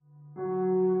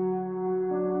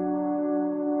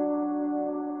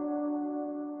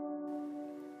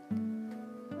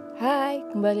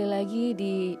Kembali lagi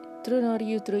di True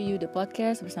Noriyu True You, the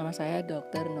podcast bersama saya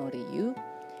Dr. Noriyu.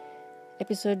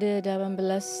 Episode 18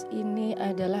 ini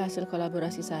adalah hasil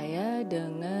kolaborasi saya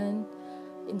dengan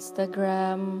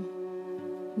Instagram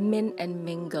Min and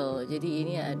Mingle. Jadi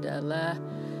ini adalah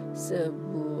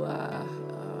sebuah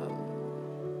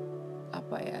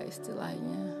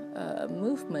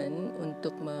movement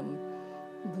untuk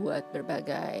membuat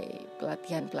berbagai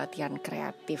pelatihan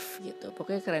kreatif gitu.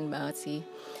 Pokoknya keren banget sih.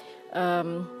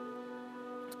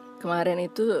 Kemarin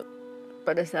itu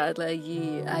pada saat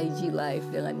lagi IG live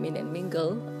dengan Min and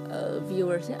Mingle,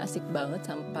 viewersnya asik banget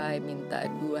sampai minta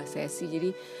 2 sesi.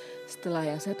 Jadi setelah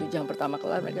yang 1 jam pertama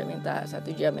kelar, mereka minta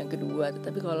 1 jam yang kedua.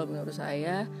 Tapi kalau menurut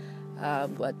saya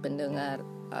buat pendengar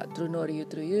True Noriyu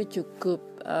True You cukup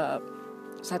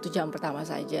 1 jam pertama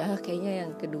saja. Kayaknya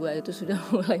yang kedua itu sudah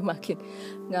mulai makin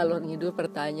ngalor ngidul,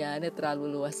 pertanyaannya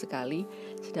terlalu luas sekali.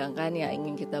 Sedangkan yang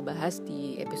ingin kita bahas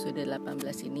di episode 18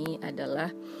 ini adalah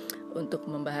untuk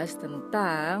membahas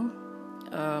tentang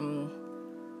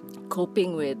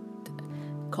coping with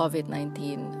COVID-19,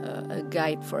 a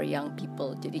guide for young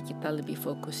people. Jadi kita lebih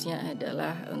fokusnya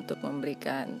adalah untuk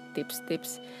memberikan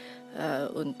tips-tips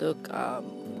untuk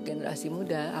generasi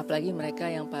muda, apalagi mereka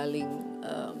yang paling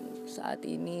saat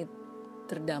ini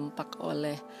terdampak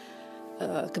oleh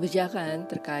kebijakan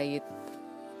terkait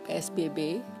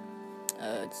PSBB.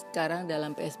 Sekarang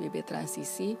dalam PSBB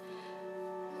transisi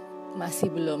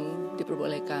masih belum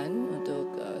diperbolehkan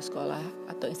untuk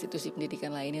sekolah atau institusi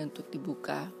pendidikan lainnya untuk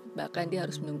dibuka. Bahkan dia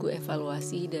harus menunggu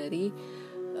evaluasi dari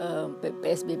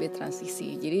PSBB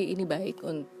transisi. Jadi ini baik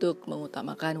untuk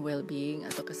mengutamakan well-being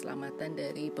atau keselamatan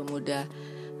dari pemuda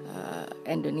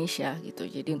Indonesia gitu.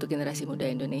 Jadi untuk generasi muda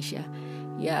Indonesia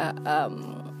ya,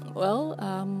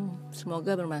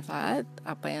 semoga bermanfaat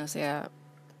apa yang saya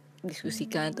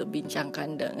diskusikan atau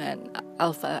bincangkan dengan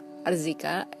Alfa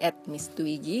Arzika @Miss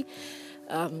Twiggy.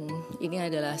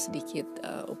 Ini adalah sedikit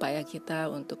upaya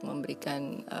kita untuk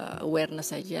memberikan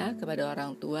awareness saja kepada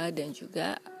orang tua, dan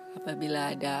juga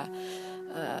apabila ada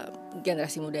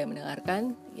generasi muda yang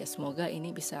mendengarkan, ya semoga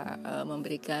ini bisa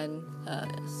memberikan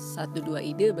 1-2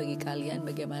 ide bagi kalian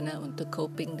bagaimana untuk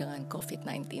coping dengan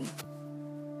COVID-19.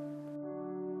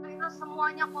 Itu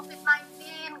semuanya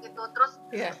COVID-19 gitu, terus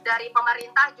dari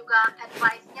pemerintah juga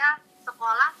advice-nya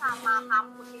sekolah sama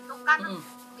kampus itu kan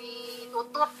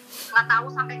ditutup, nggak tahu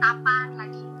sampai kapan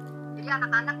lagi. Jadi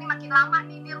anak-anak nih makin lama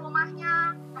nih di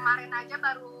rumahnya. Kemarin aja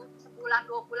baru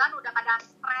 1-2 bulan udah pada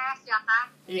stres ya kan,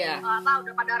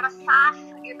 udah pada resah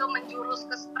gitu, menjurus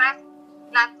ke stres.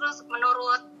 Nah terus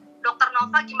menurut Dr.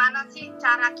 Nova gimana sih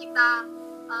cara kita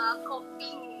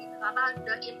coping,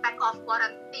 the impact of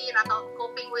quarantine atau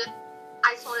coping with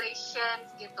isolation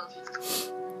gitu?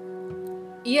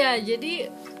 Iya, jadi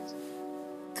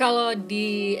kalau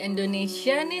di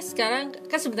Indonesia nih sekarang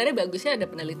kan sebenarnya bagusnya ada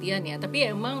penelitian ya, tapi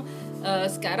emang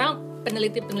sekarang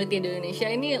peneliti-peneliti di Indonesia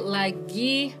ini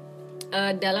lagi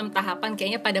dalam tahapan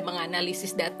kayaknya pada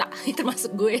menganalisis data,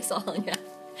 termasuk gue soalnya.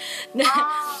 Nah,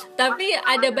 tapi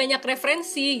ada banyak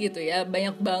referensi gitu ya,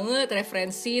 banyak banget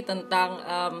referensi tentang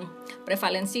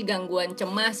prevalensi gangguan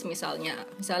cemas misalnya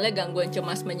gangguan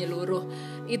cemas menyeluruh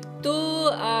itu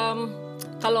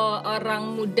kalau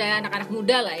orang muda, anak-anak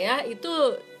muda lah ya, itu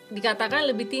dikatakan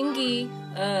lebih tinggi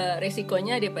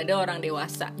resikonya daripada orang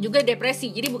dewasa. Juga depresi,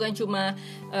 jadi bukan cuma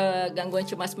gangguan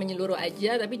cemas menyeluruh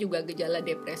aja, tapi juga gejala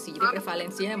depresi. Jadi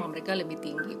prevalensinya emang mereka lebih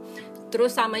tinggi.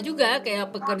 Terus sama juga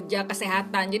kayak pekerja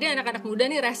kesehatan, jadi anak-anak muda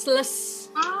nih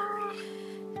restless.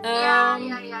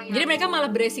 Jadi mereka malah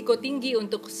beresiko tinggi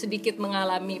untuk sedikit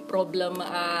mengalami problem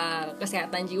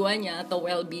kesehatan jiwanya atau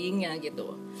well-beingnya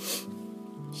gitu.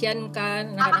 Sian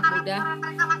kan anak-anak muda. Karena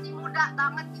mereka masih muda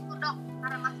banget gitu dok,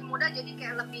 karena masih muda jadi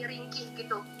kayak lebih ringkih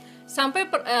gitu. Sampai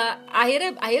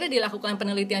akhirnya dilakukan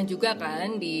penelitian juga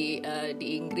kan di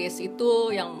Inggris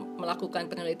itu, yang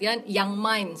melakukan penelitian Young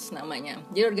Minds namanya.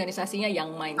 Jadi organisasinya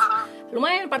Young Minds.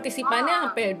 Lumayan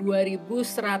partisipannya sampai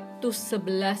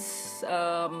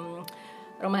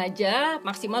 2.111 remaja,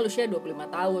 maksimal usia 25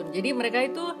 tahun. Jadi mereka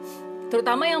itu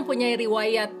terutama yang punya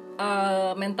riwayat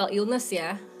mental illness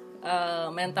ya.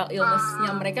 Mental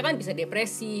illness-nya mereka kan bisa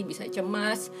depresi, bisa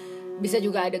cemas, bisa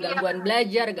juga ada gangguan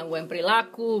belajar, gangguan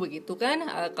perilaku begitu kan.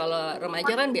 Kalau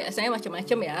remaja kan biasanya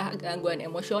macam-macam ya, gangguan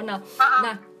emosional.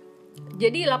 Nah,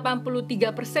 jadi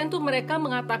 83% tuh mereka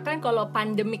mengatakan kalau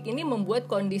pandemik ini membuat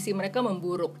kondisi mereka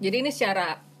memburuk. Jadi ini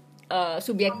secara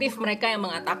subjektif mereka yang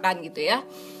mengatakan gitu ya.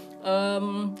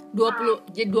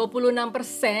 26%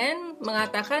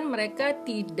 mengatakan mereka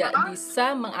tidak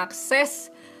bisa mengakses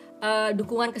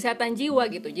dukungan kesehatan jiwa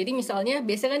gitu. Jadi misalnya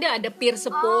biasanya kan dia ada peer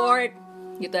support,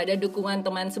 gitu, ada dukungan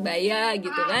teman sebaya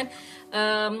gitu kan.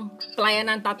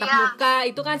 Pelayanan tatap muka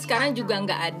itu kan sekarang juga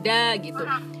nggak ada gitu.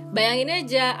 Bayangin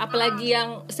aja, apalagi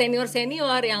yang senior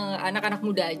yang anak-anak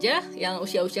muda aja, yang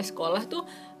usia sekolah tuh,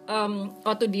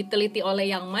 waktu diteliti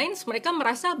oleh Young Minds, mereka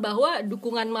merasa bahwa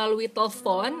dukungan melalui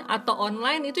telepon atau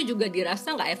online itu juga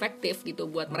dirasa nggak efektif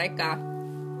gitu buat mereka.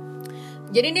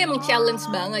 Jadi ini emang challenge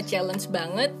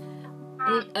banget.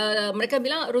 Mereka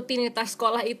bilang rutinitas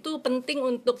sekolah itu penting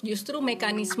untuk justru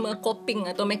mekanisme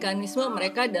coping atau mekanisme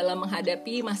mereka dalam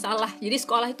menghadapi masalah. Jadi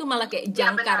sekolah itu malah kayak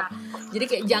jangkar. Jadi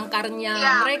kayak jangkarnya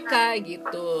mereka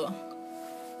gitu.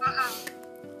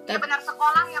 Ya benar,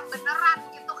 sekolah yang beneran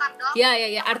gitu kan, Dok?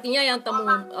 Ya, artinya yang temu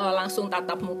langsung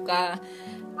tatap muka.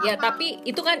 Ya, tapi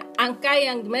itu kan angka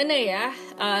yang gimana ya?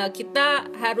 Kita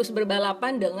harus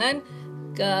berbalapan dengan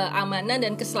keamanan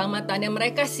dan keselamatannya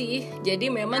mereka sih. Jadi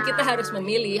memang kita harus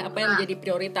memilih apa yang menjadi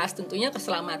prioritas, tentunya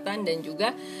keselamatan dan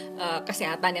juga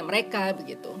kesehatannya mereka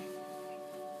begitu.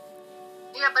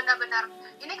 Iya, benar-benar.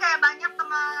 Ini kayak banyak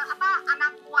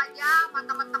anakku aja sama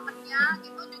temen-temennya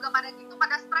gitu juga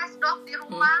pada stres, Dok, di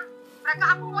rumah. Mereka,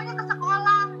 aku maunya ke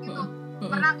sekolah gitu.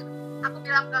 Pernah aku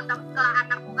bilang ke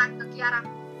anakku kan, ke Kiara,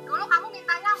 dulu kamu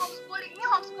mintanya homeschooling, ini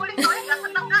homeschooling soalnya gak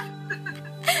seneng kan.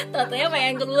 Tatanya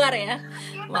pengen keluar ya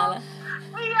gitu. Malah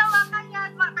iya,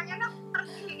 makanya dia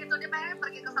pergi gitu, dia pengen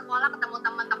pergi ke sekolah ketemu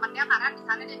teman-temannya karena di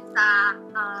sana dia bisa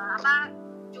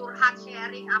curhat,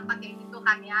 sharing apa kayak gitu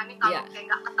kan ya. Ini kalau kayak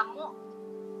gak ketemu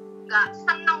gak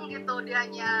seneng gitu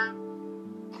dianya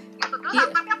gitu. Terus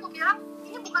tapi aku bilang,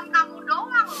 ini bukan kamu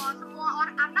doang loh, semua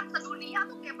orang anak sedunia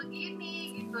tuh kayak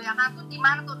begini gitu ya kan. Tuh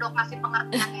gimana tuh, Dok, ngasih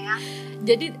pengertiannya ya?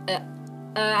 Jadi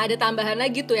ada tambahan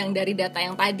lagi tuh yang dari data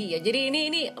yang tadi ya. Jadi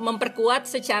ini memperkuat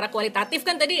secara kualitatif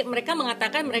kan, tadi mereka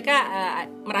mengatakan mereka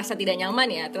merasa tidak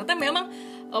nyaman ya. Ternyata memang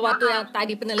waktu yang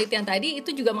tadi penelitian tadi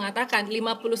itu juga mengatakan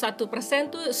 51%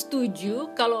 tuh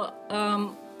setuju kalau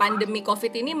pandemi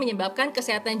COVID ini menyebabkan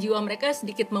kesehatan jiwa mereka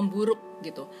sedikit memburuk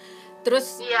gitu.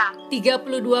 Terus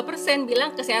 32%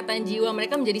 bilang kesehatan jiwa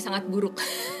mereka menjadi sangat buruk.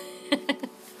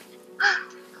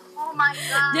 Oh my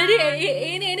God. Jadi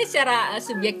ini secara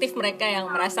subjektif mereka yang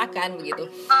merasakan begitu.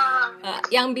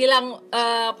 Yang bilang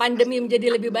pandemi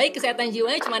menjadi lebih baik, kesehatan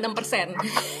jiwanya cuma 6%.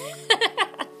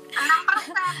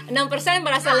 6%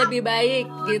 merasa lebih baik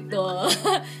gitu.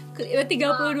 32%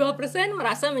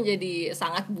 merasa menjadi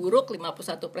sangat buruk,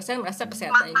 51% merasa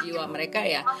kesehatan jiwa mereka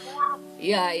ya.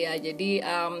 Iya, jadi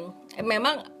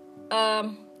memang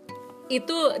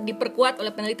itu diperkuat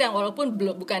oleh penelitian, walaupun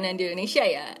bukan yang di Indonesia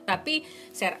ya, tapi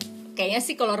kayaknya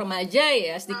sih kalau remaja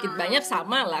ya sedikit banyak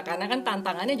sama lah, karena kan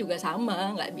tantangannya juga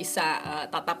sama, nggak bisa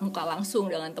tatap muka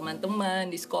langsung dengan teman-teman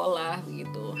di sekolah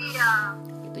begitu. Iya.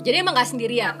 Gitu. Jadi emang nggak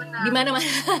sendirian, di mana-mana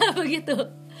begitu.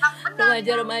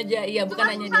 Remaja-remaja, iya,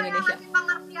 bukan hanya di Indonesia.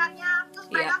 Pengertiannya, terus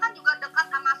mereka kan juga dekat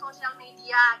sama sosial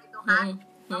media gitu kan.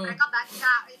 Mereka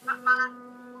baca, malah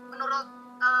menurut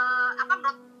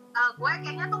gue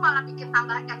kayaknya tuh malah bikin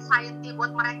tambah anxiety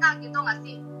buat mereka gitu nggak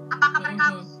sih? Apakah mereka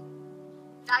harus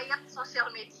diet sosial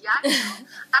media gitu?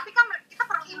 Tapi kan kita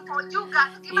perlu info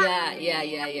juga, gimana?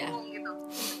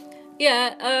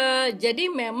 Iya. Jadi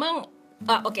memang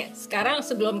oke, sekarang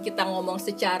sebelum kita ngomong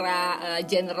secara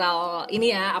general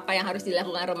ini ya, apa yang harus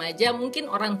dilakukan remaja, mungkin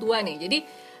orang tua nih.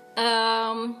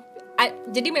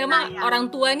 Jadi memang orang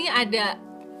tua nih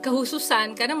ada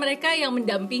kehususan karena mereka yang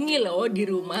mendampingi loh di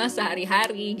rumah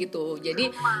sehari-hari gitu.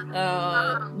 Jadi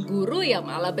guru ya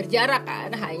malah berjarak kan,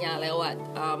 hanya lewat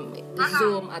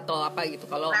Zoom atau apa gitu.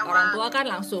 Kalau orang tua kan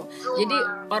langsung. Jadi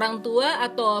orang tua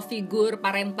atau figur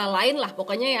parental lain lah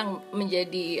pokoknya yang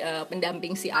menjadi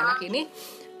pendamping si anak ini,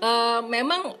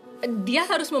 memang dia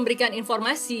harus memberikan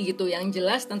informasi gitu yang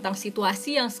jelas tentang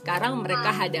situasi yang sekarang mereka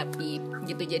hadapi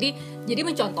gitu. Jadi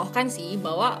mencontohkan sih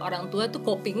bahwa orang tua tuh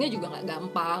copingnya juga nggak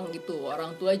gampang gitu.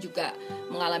 Orang tua juga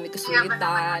mengalami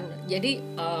kesulitan. Jadi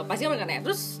pasti mereka nanya,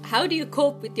 terus how do you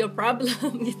cope with your problem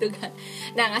gitu kan.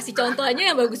 Nah, ngasih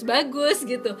contohnya yang bagus-bagus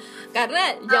gitu.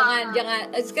 Karena jangan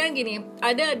sekarang gini,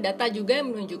 ada data juga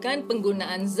yang menunjukkan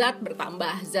penggunaan zat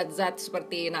bertambah, zat-zat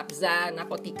seperti nafza,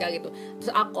 narkotika gitu. Terus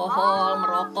alkohol,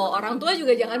 merokok. Orang tua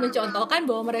juga jangan mencontohkan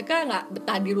bahwa mereka nggak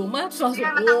betah di rumah terus langsung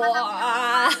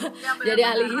jadi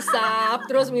ahli hisap,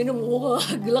 terus minum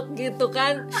gelek gitu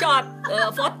kan, shot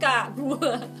vodka,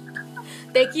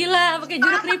 tequila pakai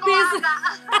jeruk nipis.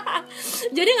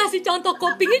 Jadi ngasih contoh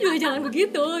copingnya juga jangan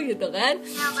begitu gitu kan.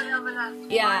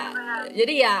 Ya,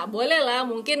 jadi ya boleh lah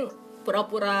mungkin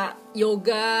pura-pura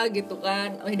yoga gitu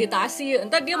kan, meditasi,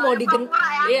 entar dia mau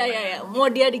mau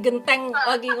dia digenteng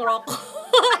lagi ngerokok.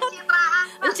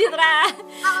 Pencitraan.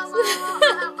 Kalau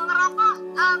mau ngerokok,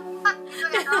 ngumpet gitu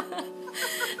ya, Dok.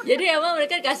 Jadi emang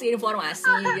mereka kasih informasi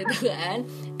gitu kan.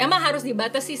 Emang harus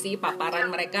dibatasi sih paparan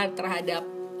mereka terhadap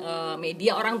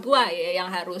media. Orang tua ya yang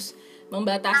harus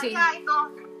membatasi. Nah, itu.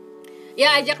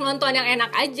 Ya ajak nonton yang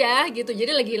enak aja gitu.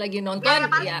 Jadi lagi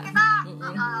nonton ya kita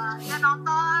ya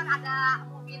nonton, ada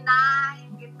movie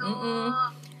night gitu.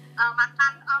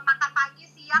 Makan pagi,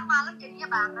 siang, malam jadinya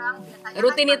bareng. Biasanya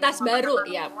rutinitas kan baru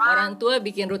ya, orang tua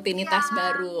bikin rutinitas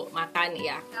baru makan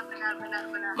ya.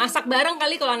 Benar. Masak bareng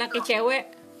kali kalau anaknya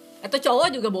cewek atau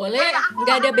cowok juga boleh,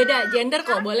 nggak ada beda gender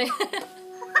kok, boleh.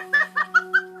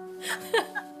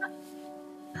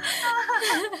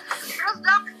 Terus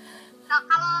dok,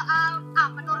 kalau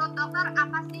menurut dokter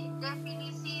apa sih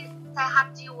definisi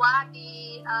sehat jiwa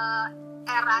di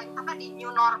era di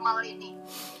new normal ini?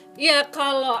 Ya,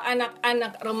 kalau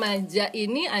anak-anak remaja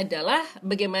ini adalah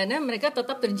bagaimana mereka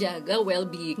tetap terjaga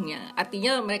well-being-nya.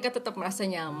 Artinya mereka tetap merasa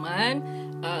nyaman,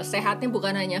 sehatnya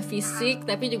bukan hanya fisik,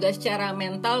 tapi juga secara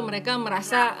mental mereka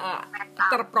merasa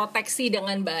terproteksi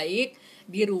dengan baik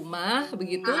di rumah,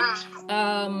 begitu.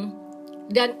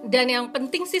 Dan yang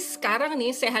penting sih sekarang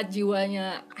nih sehat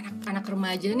jiwanya anak-anak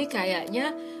remaja nih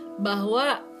kayaknya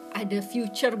bahwa ada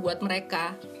future buat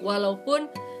mereka,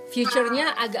 walaupun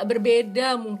future-nya agak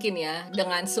berbeda mungkin ya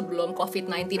dengan sebelum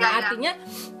COVID-19. Artinya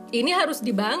ini harus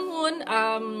dibangun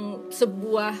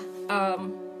sebuah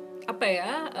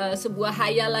sebuah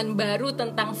hayalan baru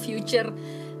tentang future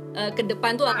ke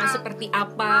depan tuh akan seperti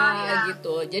apa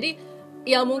gitu. Jadi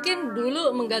ya mungkin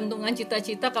dulu menggantungkan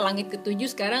cita-cita ke langit ke-7,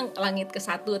 sekarang langit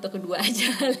ke-1 atau ke-2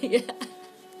 aja kali ya.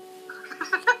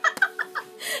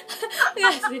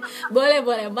 Ya sih, boleh,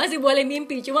 masih boleh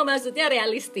mimpi, cuma maksudnya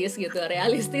realistis gitu,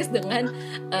 realistis dengan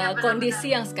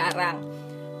kondisi yang sekarang.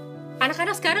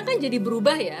 Anak-anak sekarang kan jadi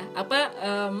berubah ya,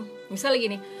 misalnya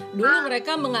gini, dulu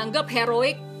mereka menganggap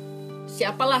heroik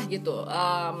siapalah gitu,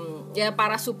 ya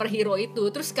para superhero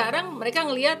itu, terus sekarang mereka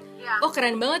ngelihat, oh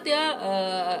keren banget ya,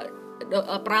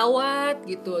 perawat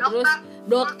gitu, terus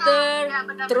dokter,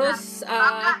 terus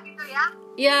gitu ya.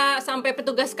 Ya sampai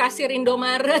petugas kasir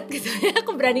Indomaret gitu ya,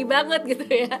 aku berani banget gitu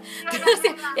ya. Terus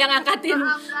yang angkatin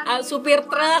supir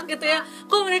truk gitu ya.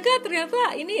 Kok mereka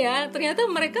ternyata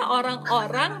mereka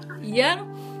orang-orang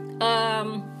yang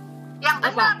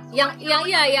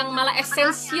yang malah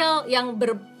esensial, yang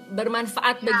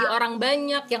bermanfaat bagi orang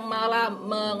banyak, yang malah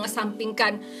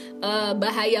mengesampingkan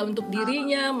bahaya untuk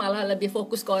dirinya, malah lebih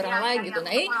fokus ke orang lain gitu.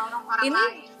 Nah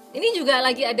ini juga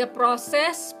lagi ada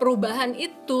proses perubahan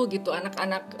itu gitu.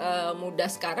 Anak-anak muda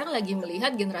sekarang lagi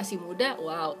melihat generasi muda,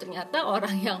 wow ternyata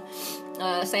orang yang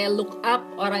saya look up,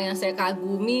 orang yang saya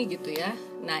kagumi gitu ya.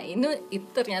 Nah itu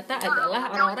ternyata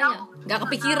adalah orang-orang yang gak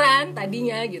kepikiran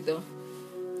tadinya gitu.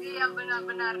 Iya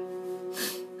benar-benar.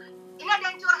 Ini ada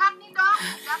yang curhat nih dok,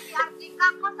 dari Ardika,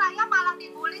 kok saya malah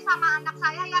dibully sama anak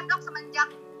saya ya dok semenjak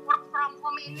work from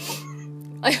home ini.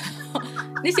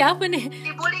 Ini siapa nih?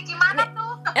 Dibully gimana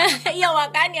tuh? Iya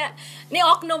makanya, ini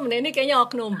oknum nih, ini kayaknya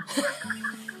oknum.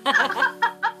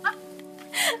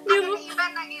 Ada di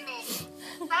event lagi nih.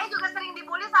 Saya juga sering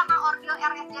dibully sama Ordil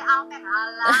RSJ Alpen.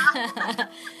 Alah.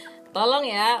 Tolong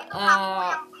ya. Itu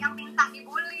kamu yang minta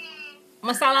dibully.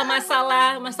 Masalah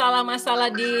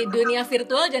di dunia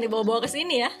virtual jangan dibawa-bawa ke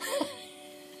sini ya.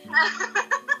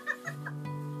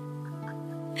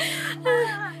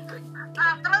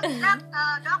 Terus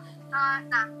dok,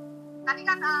 tadi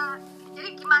kan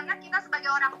jadi gimana kita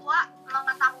sebagai orang tua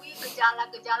mengetahui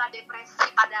gejala-gejala depresi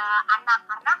pada anak,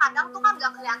 karena kadang tuh kan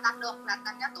nggak kelihatan dok,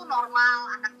 kelihatannya tuh normal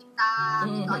anak kita,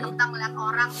 gitu. Atau kita melihat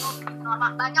orang tuh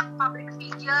normal, banyak public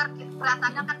figure, gitu.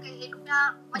 Kelihatannya kan kayak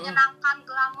hidupnya menyenangkan,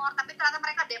 glamor, tapi ternyata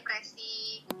mereka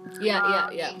depresi. Iya.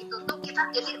 Gitu tuh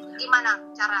kita jadi gimana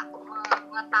cara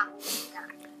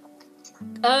mengetahuinya?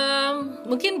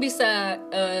 Mungkin bisa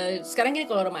sekarang gini,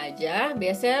 kalau remaja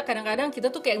biasanya kadang-kadang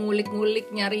kita tuh kayak ngulik-ngulik,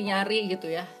 nyari-nyari gitu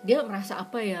ya, dia merasa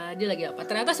apa ya, dia lagi apa,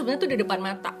 ternyata sebenarnya tuh di depan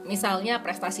mata. Misalnya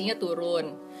prestasinya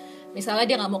turun, misalnya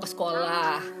dia nggak mau ke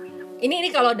sekolah, ini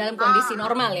kalau dalam kondisi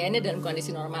normal ya, ini dalam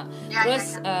kondisi normal.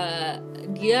 Terus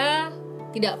dia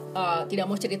tidak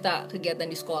mau cerita kegiatan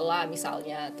di sekolah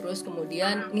misalnya, terus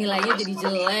kemudian nilainya jadi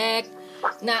jelek.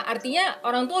 Nah artinya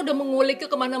orang tua udah mengulik ke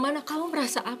kemana-mana, kamu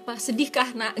merasa apa,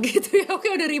 sedihkah nak gitu ya.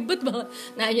 Oke, udah ribet banget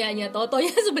nanya-nanya,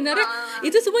 totonya sebenarnya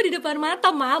itu semua di depan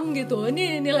mata mam gitu.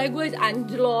 Ini nilai gue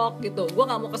anjlok gitu, gue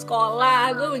gak mau ke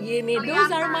sekolah, gue begini, those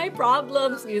are my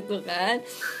problems gitu kan.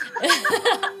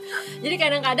 Jadi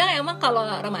kadang-kadang emang kalau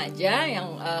remaja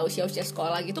yang usia-usia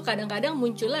sekolah gitu, kadang-kadang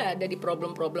munculnya ada di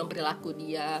problem-problem perilaku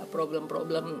dia,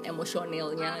 problem-problem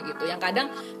emosionalnya gitu, yang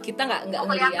kadang kita nggak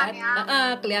ngelihat,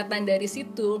 kelihatan dari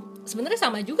situ. Sebenarnya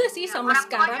sama juga sih sama orang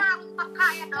sekarang. Peka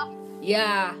ya dok.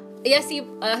 Ya sih,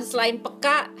 selain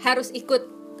peka harus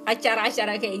ikut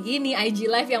acara-acara kayak gini, IG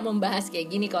Live yang membahas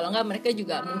kayak gini. Kalau nggak mereka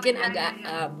juga mungkin agak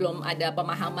belum ada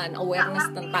pemahaman awareness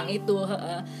tentang itu.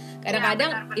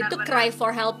 Kadang-kadang itu cry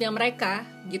for help-nya mereka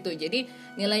gitu. Jadi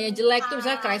nilainya jelek tuh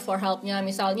misalnya cry for help-nya,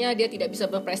 misalnya dia tidak bisa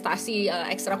berprestasi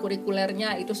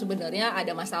ekstrakurikulernya, itu sebenarnya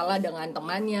ada masalah dengan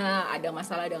temannya, ada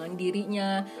masalah dengan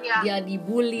dirinya, dia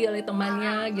dibully oleh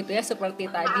temannya gitu ya,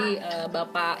 seperti tadi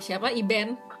Bapak siapa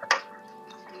Iben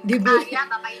dibully,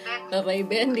 Bapak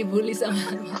Iben dibully sama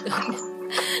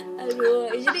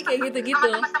aduh, jadi kayak gitu-gitu.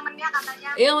 Sama teman-temannya katanya.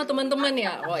 Iya, sama teman-teman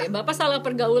ya. Oh ya, Bapak salah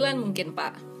pergaulan mungkin,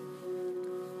 Pak.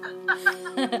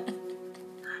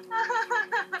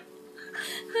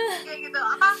 Kayak gitu.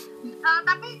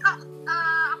 Tapi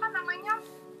apa namanya?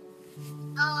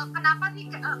 Kenapa sih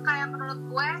kayak menurut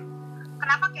gue?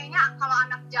 Kenapa kayaknya kalau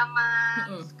anak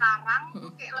zaman sekarang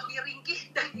kayak lebih ringkih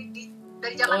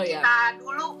dari zaman kita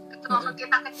dulu? Waktu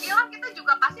kita kecil kan kita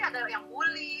juga pasti ada yang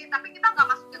bully, tapi kita nggak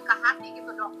masukin ke hati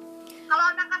gitu dong. Kalau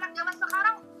anak-anak zaman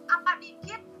sekarang apa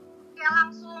dikit kayak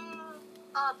langsung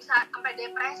bisa sampai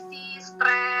depresi,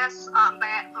 stres,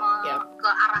 sampai ke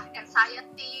arah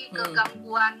anxiety, ke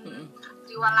gangguan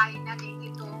jiwa lainnya kayak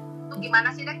gitu. Itu gimana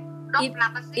sih, Dek? Dok,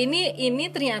 kenapa sih? Ini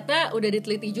ternyata udah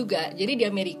diteliti juga. Jadi di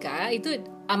Amerika itu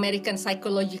American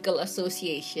Psychological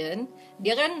Association,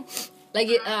 dia kan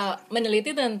lagi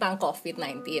meneliti tentang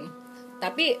COVID-19.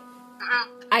 Tapi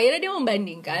akhirnya dia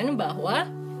membandingkan bahwa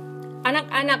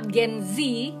anak-anak Gen Z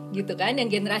gitu kan, yang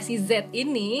generasi Z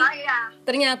ini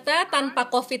ternyata tanpa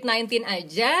COVID-19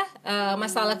 aja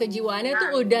masalah kejiwaannya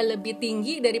tuh udah lebih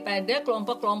tinggi daripada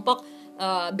kelompok-kelompok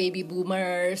baby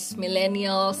boomers,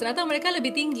 millennials. Ternyata mereka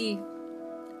lebih tinggi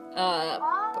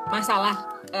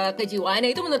masalah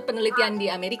kejiwaannya, itu menurut penelitian di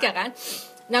Amerika kan.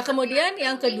 Nah kemudian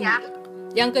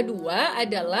yang kedua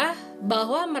adalah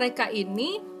bahwa mereka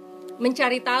ini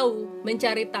mencari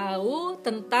tahu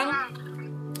tentang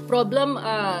problem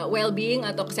well-being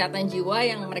atau kesehatan jiwa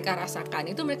yang mereka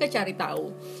rasakan. Itu mereka cari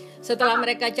tahu. Setelah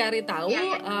mereka cari tahu,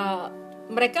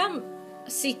 mereka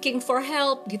seeking for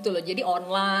help gitu loh. Jadi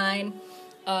online.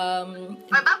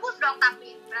 Bagus dong,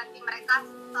 tapi berarti mereka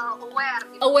aware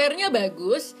gitu. Aware-nya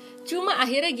bagus. Cuma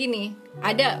akhirnya gini,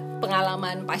 ada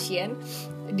pengalaman pasien,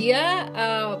 dia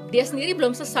sendiri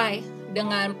belum selesai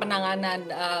dengan penanganan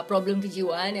problem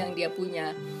kejiwaan yang dia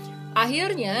punya.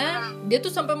 Akhirnya dia tuh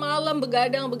sampai malam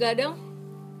begadang.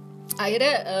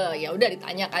 Akhirnya ya udah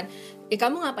ditanyakan,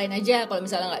 kamu ngapain aja kalau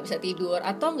misalnya nggak bisa tidur,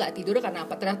 atau nggak tidur karena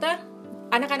apa? Ternyata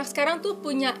anak-anak sekarang tuh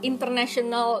punya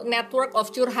international network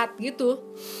of curhat gitu.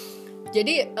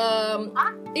 Jadi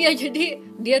jadi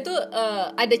dia tuh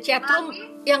ada chat room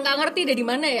yang nggak ngerti dari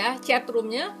mana ya, chat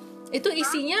roomnya itu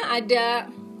isinya ada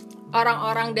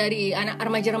orang-orang dari anak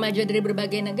remaja-remaja dari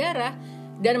berbagai negara,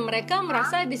 dan mereka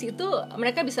merasa di situ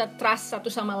mereka bisa trust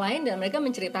satu sama lain dan mereka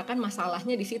menceritakan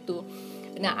masalahnya di situ.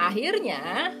 Nah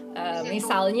akhirnya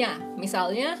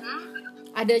misalnya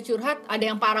ada curhat, ada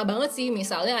yang parah banget sih,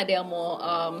 misalnya ada yang mau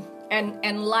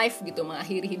end life gitu,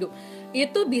 mengakhiri hidup,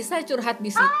 itu bisa curhat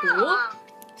di situ.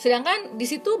 Sedangkan di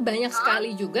situ banyak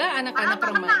sekali juga anak-anak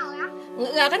remaja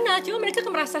nggak kenal, cuma mereka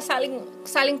merasa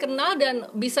saling kenal dan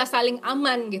bisa saling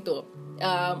aman gitu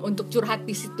untuk curhat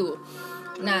di situ.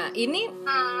 Nah ini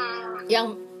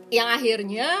yang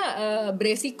akhirnya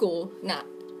beresiko. Nah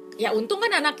ya untung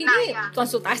kan anak ini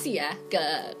konsultasi ya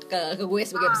ke gue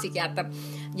sebagai psikiater.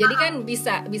 Jadi kan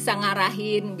bisa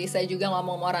ngarahin, bisa juga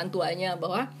ngomong sama orang tuanya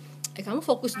bahwa kamu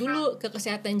fokus dulu ke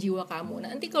kesehatan jiwa kamu.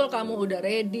 Nanti kalau kamu udah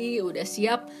ready, udah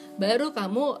siap, baru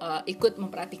kamu ikut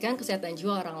memperhatikan kesehatan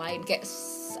jiwa orang lain. Kayak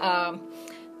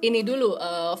ini dulu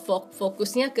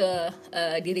fokusnya ke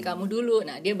diri kamu dulu.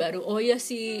 Nah dia baru ya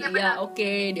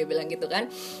oke, dia bilang gitu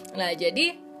kan. Nah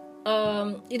jadi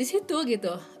di situ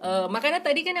gitu. Makanya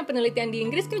tadi kan yang penelitian di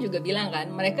Inggris kan juga bilang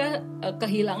kan, mereka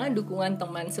kehilangan dukungan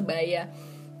teman sebaya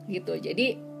gitu.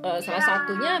 Jadi salah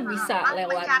satunya bisa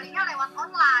mencarinya lewat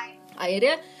online.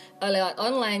 Akhirnya lewat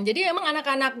online. Jadi emang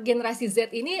anak-anak generasi Z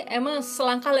ini emang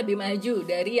selangkah lebih maju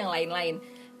dari yang lain-lain.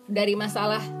 Dari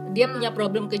masalah dia punya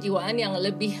problem kejiwaan yang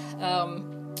lebih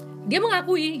dia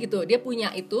mengakui gitu, dia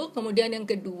punya itu. Kemudian yang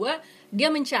kedua,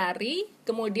 dia mencari.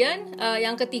 Kemudian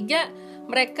yang ketiga,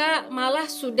 mereka malah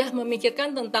sudah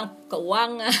memikirkan tentang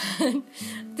keuangan,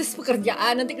 terus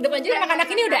pekerjaan nanti ke depan. Jadi anak-anak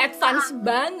ini udah advance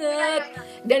banget.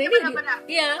 Dan ini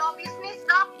iya.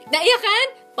 Nah iya kan,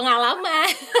 pengalaman.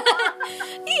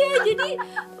 Iya, jadi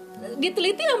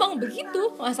diteliti memang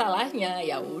begitu masalahnya.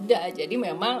 Ya udah, jadi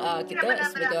memang kita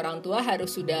sebagai orang tua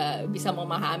harus sudah bisa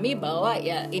memahami bahwa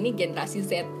ya ini generasi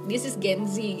Z, this is Gen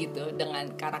Z gitu, dengan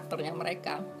karakternya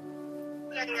mereka.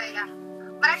 Iya.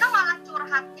 Mereka malah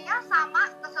curhatnya sama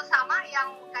sesama yang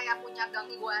kayak punya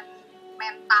gangguan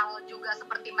mental juga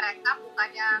seperti mereka,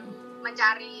 bukannya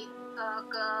mencari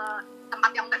ke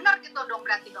tempat yang benar gitu dong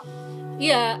berarti dong.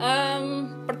 Iya,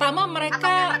 pertama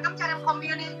mereka mencari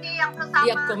community yang sesama.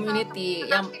 Iya, community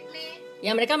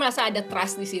yang mereka merasa ada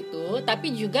trust di situ,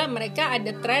 tapi juga mereka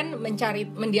ada tren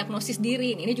mendiagnosis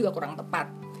diri. Ini juga kurang tepat.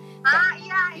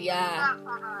 Iya.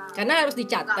 Karena harus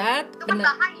dicatat,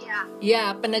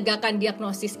 penegakan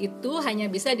diagnosis itu hanya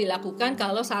bisa dilakukan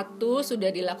kalau satu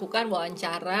sudah dilakukan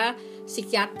wawancara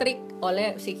psikiatrik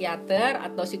oleh psikiater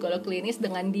atau psikolog klinis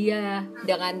dengan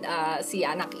si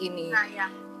anak ini.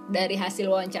 Dari hasil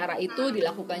wawancara itu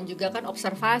dilakukan juga kan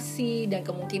observasi dan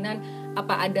kemungkinan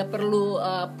ada perlu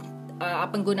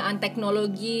penggunaan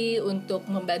teknologi untuk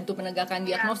membantu penegakan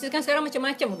diagnosis. Kan sekarang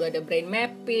macam-macam, udah ada brain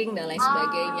mapping dan lain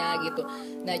sebagainya gitu.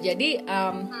 Nah jadi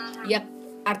ya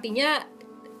artinya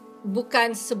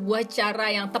bukan sebuah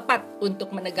cara yang tepat untuk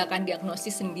menegakkan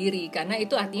diagnosis sendiri, karena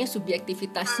itu artinya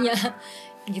subjektivitasnya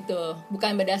gitu,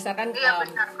 bukan berdasarkan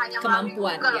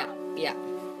kemampuan. Ya. Ya.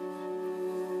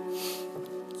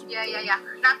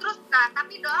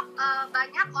 Tapi dok,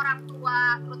 banyak orang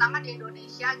tua, terutama di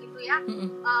Indonesia gitu ya,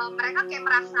 mereka kayak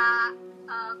merasa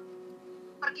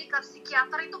pergi ke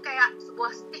psikiater itu kayak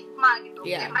sebuah stigma gitu,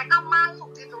 kayak mereka malu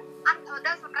gitu,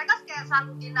 dan mereka kayak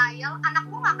selalu denial,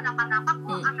 anakku nggak kenapa-napa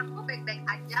kok, anakku baik-baik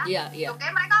aja, gitu.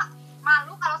 Kayak mereka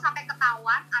malu kalau sampai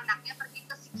ketahuan anaknya pergi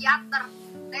ke psikiater.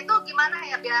 Nah itu gimana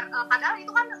ya, biar padahal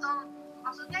itu kan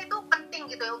maksudnya itu penting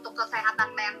gitu ya untuk kesehatan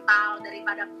mental,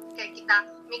 daripada kayak kita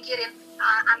mikirin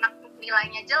anak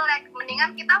nilainya jelek,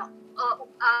 mendingan kita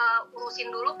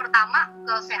urusin dulu pertama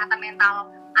kesehatan mental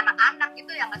anak-anak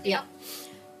gitu ya nggak sih?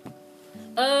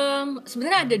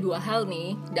 Sebenarnya ada dua hal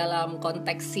nih dalam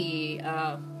konteks si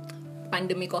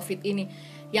pandemi COVID ini.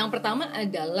 Yang pertama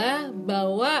adalah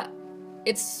bahwa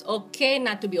it's okay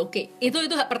not to be okay. Itu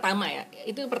pertama ya.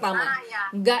 Itu pertama.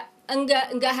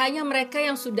 Enggak hanya mereka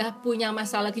yang sudah punya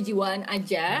masalah kejiwaan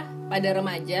aja pada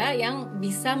remaja yang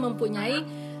bisa mempunyai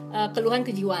keluhan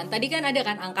kejiwaan. Tadi kan ada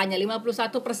kan angkanya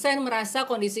 51% merasa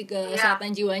kondisi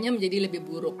kesehatan jiwanya menjadi lebih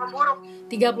buruk.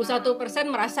 31%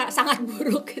 merasa sangat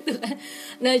buruk gitu kan.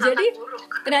 Nah,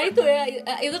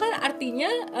 itu kan artinya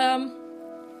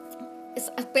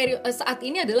saat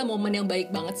ini adalah momen yang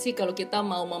baik banget sih kalau kita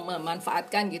mau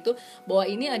memanfaatkan gitu, bahwa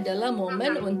ini adalah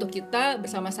momen untuk kita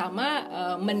bersama-sama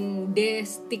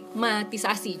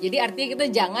mendestigmatisasi. Jadi artinya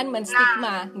kita jangan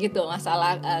menstigma gitu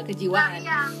masalah kejiwaan.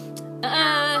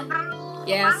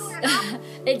 Yes,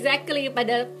 exactly.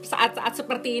 Pada saat-saat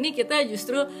seperti ini kita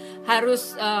justru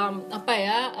harus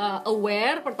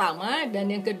aware pertama, dan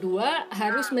yang kedua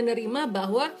harus menerima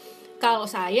bahwa kalau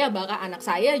saya, bahkan anak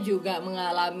saya juga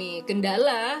mengalami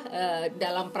kendala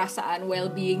dalam perasaan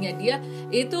well-beingnya dia,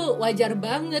 itu wajar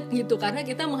banget gitu, karena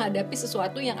kita menghadapi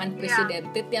sesuatu yang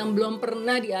unprecedented, yang belum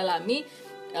pernah dialami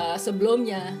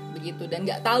sebelumnya begitu, dan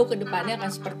nggak tahu kedepannya akan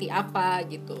seperti apa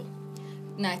gitu.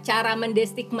 Nah, cara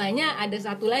mendestigmanya ada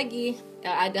satu lagi,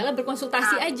 adalah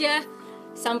berkonsultasi aja.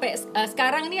 Sampai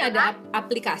sekarang ini ada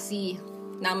aplikasi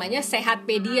namanya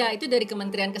Sehatpedia, itu dari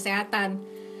Kementerian Kesehatan.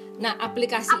 Nah,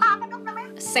 aplikasi apa dong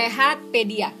namanya?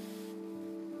 Sehatpedia.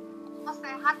 Oh,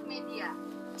 Sehatpedia.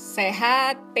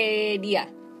 Sehatpedia.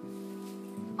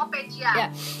 Oh, Pedia. Ya.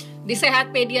 Di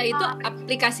Sehatpedia itu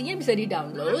aplikasinya bisa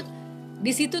di-download.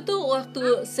 Di situ tuh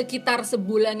waktu sekitar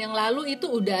sebulan yang lalu itu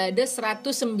udah ada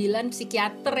 109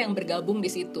 psikiater yang bergabung di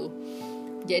situ.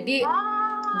 Jadi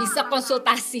bisa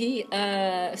konsultasi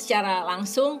secara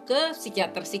langsung ke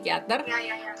psikiater-psikiater.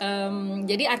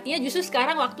 Jadi artinya justru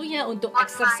sekarang waktunya untuk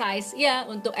exercise,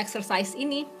 untuk exercise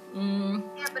ini.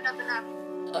 Iya, benar-benar.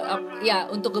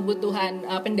 Untuk kebutuhan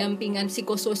pendampingan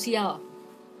psikososial.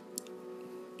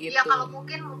 Gitu. Ya kalau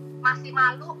mungkin masih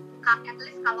malu, at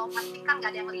least kalau pasti kan nggak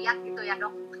ada yang lihat gitu ya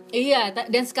dok. Iya,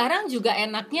 dan sekarang juga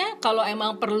enaknya kalau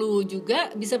emang perlu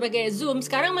juga bisa pakai Zoom.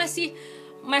 Sekarang masih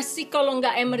kalau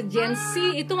nggak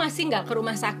emergency itu masih nggak ke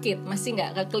rumah sakit, masih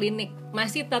nggak ke klinik,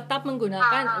 masih tetap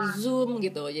menggunakan Zoom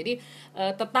gitu. Jadi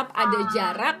tetap ada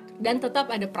jarak dan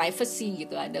tetap ada privacy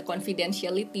gitu, ada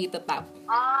confidentiality tetap.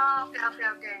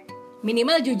 Oke.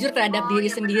 Minimal jujur terhadap diri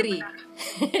sendiri.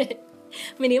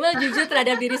 Minimal jujur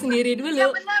terhadap diri sendiri dulu. Ya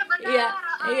benar.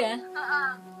 Iya.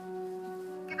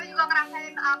 Kita juga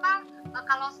ngerasain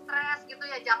kalau stres gitu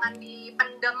ya jangan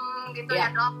dipendem gitu ya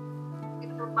dok.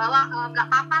 Gitu, bahwa nggak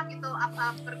apa-apa gitu,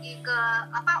 pergi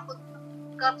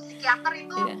ke psikiater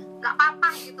itu nggak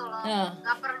apa-apa gitu loh,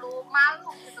 nggak perlu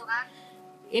malu gitu kan.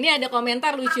 Ini ada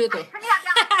komentar lucu tuh. Ini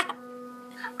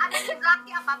ada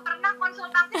Zaki pernah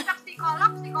konsultasi ke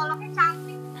psikolognya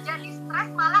cantik, jadi stres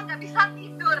malah nggak bisa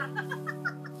tidur.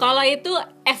 Kalau itu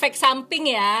efek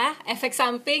samping ya, efek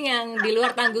samping yang di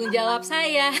luar tanggung jawab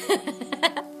saya.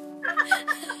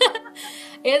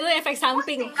 Itu efek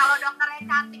samping. Kalau dokternya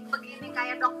cantik begini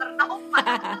kayak dokter Nova.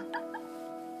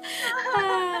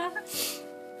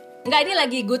 Enggak, ini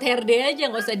lagi good hair day aja,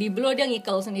 nggak usah di blow, dia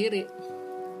ngikel sendiri.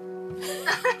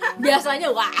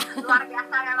 Biasanya wah. Luar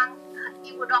biasa memang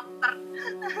ibu dokter.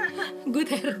 Good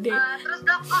hair day. Terus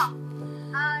dok,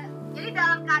 jadi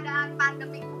dalam keadaan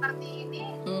pandemi seperti ini,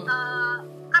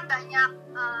 kan banyak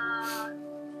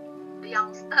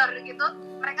youngster gitu,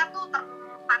 mereka tuh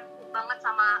terpaku banget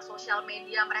sama sosial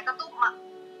media, mereka tuh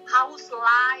haus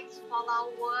likes,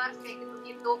 followers kayak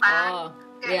gitu-gitu kan.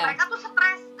 Mereka tuh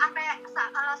stres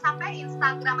sampai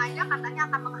Instagram aja katanya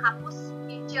akan menghapus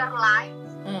feature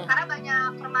likes. Karena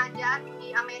banyak remaja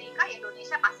di Amerika,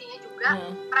 Indonesia pastinya juga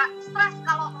stres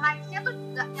kalau likes-nya tuh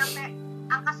nggak nyampe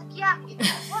angka sekian gitu.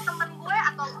 Temen gue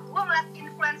atau gue ngeliat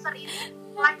influencer ini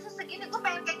likes-nya segini, gue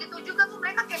pengen kayak gitu juga tuh,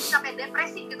 mereka kayak bisa sampai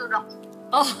depresi gitu dok.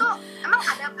 Itu emang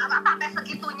ada apa sampai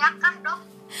segitunya kah dok?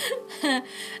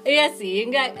 Iya sih,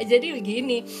 enggak. Jadi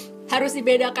begini, harus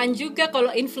dibedakan juga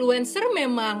kalau influencer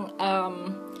memang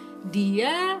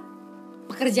dia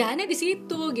pekerjaannya di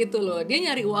situ gitu loh,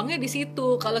 dia nyari uangnya di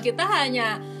situ. Kalau kita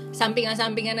hanya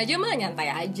sampingan-sampingan aja mah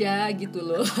nyantai aja gitu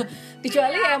loh.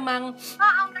 Kecuali emang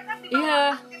mereka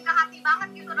masukin ke hati banget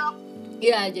gitu dok.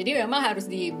 Iya, jadi memang harus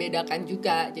dibedakan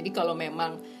juga. Jadi kalau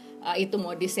memang itu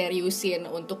mau diseriusin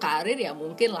untuk karir ya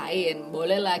mungkin lain,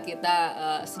 bolehlah kita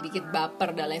sedikit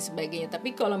baper dan lain sebagainya.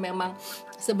 Tapi kalau memang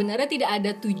sebenarnya tidak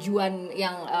ada tujuan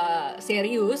yang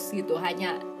serius gitu,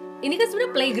 hanya ini kan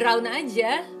sebenarnya playground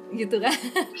aja gitu kan.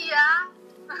 Iya.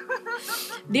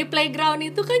 Di playground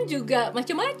itu kan juga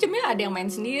macam-macam ya, ada yang main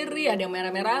sendiri, ada yang main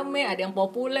rame-rame, ada yang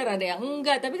populer, ada yang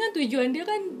enggak. Tapi kan tujuan dia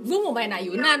kan, gue mau main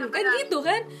ayunan kan gitu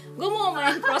kan, gue mau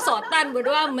main prosotan,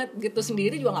 bodo amat gitu,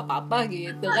 sendiri juga nggak apa-apa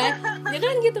gitu kan, ya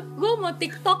kan gitu. Gue mau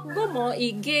TikTok, gue mau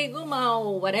IG, gue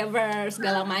mau whatever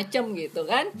segala macam gitu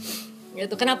kan.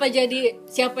 Gitu. Kenapa jadi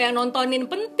siapa yang nontonin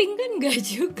penting kan, enggak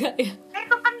juga ya.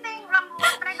 Itu penting,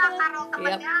 buat mereka kalau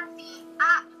temennya si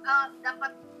A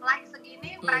dapat like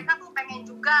segini, mereka tuh pengen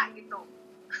juga gitu.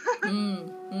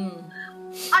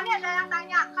 Ini ada yang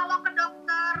tanya, kalau ke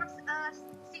dokter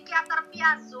psikiater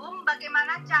via Zoom,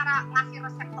 bagaimana cara ngasih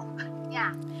resep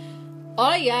obatnya?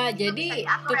 Oh ya, jadi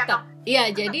tetap.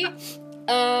 Iya, jadi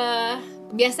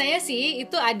biasanya sih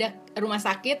itu ada rumah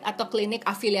sakit atau klinik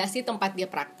afiliasi tempat dia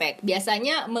praktek.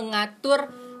 Biasanya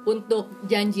mengatur untuk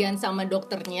janjian sama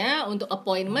dokternya, untuk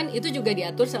appointment itu juga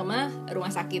diatur sama rumah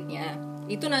sakitnya.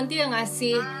 Itu nanti yang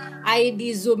ngasih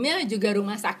ID Zoom-nya juga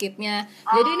rumah sakitnya.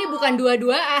 Jadi ini bukan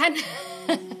dua-duaan.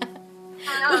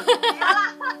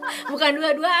 Bukan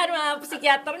dua-duaan sama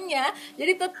psikiaternya.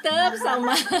 Jadi tetap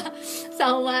sama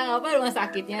rumah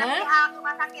sakitnya.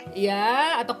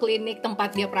 Ya, atau klinik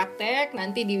tempat dia praktek,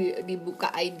 nanti dibuka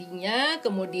ID-nya,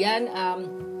 kemudian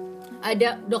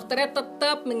ada dokternya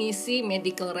tetap mengisi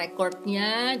medical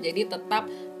record-nya. Jadi tetap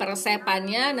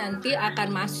peresepannya nanti akan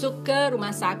masuk ke rumah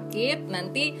sakit.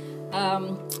 Nanti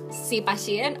si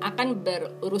pasien akan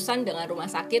berurusan dengan rumah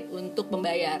sakit untuk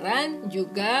pembayaran,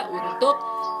 juga untuk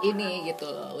ini gitu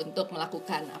loh, untuk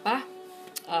melakukan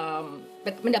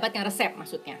mendapatkan resep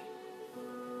maksudnya.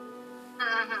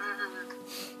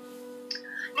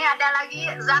 Ini ada lagi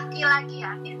Zaki lagi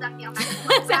ya. Ini Zaki yang tadi.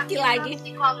 Zaki lagi.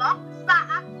 Psikolog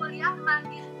saat kuliah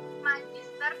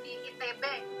magister di ITB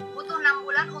butuh 6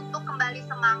 bulan untuk kembali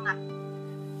semangat.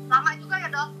 Lama juga ya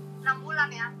dok, 6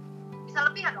 bulan ya. Bisa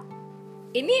lebih ya dok?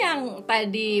 Ini yang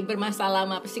tadi bermasalah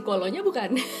sama psikolognya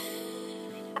bukan?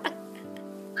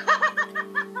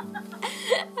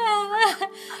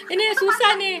 Ini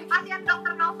susah nih. Pasien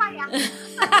dokter Nova ya?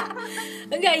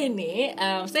 Enggak, ini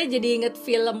saya jadi inget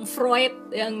film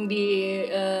Freud yang di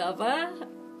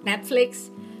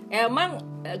Netflix. Emang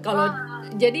kalau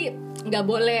jadi nggak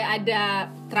boleh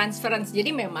ada transference.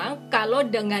 Jadi memang kalau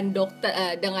dengan dokter,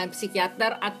 dengan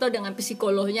psikiater atau dengan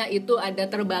psikolognya itu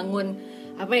ada terbangun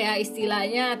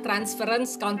istilahnya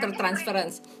transference, counter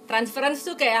transference. Transference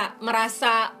tuh kayak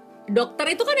merasa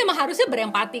dokter itu kan emang harusnya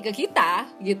berempati ke kita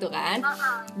gitu kan.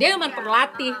 Dia emang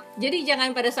terlatih. Jadi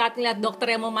jangan pada saat ngeliat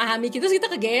dokter yang memahami kita, terus kita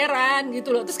kegeeran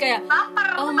gitu loh. Terus kayak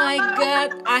oh my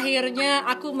god, akhirnya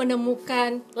aku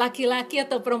menemukan laki-laki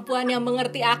atau perempuan yang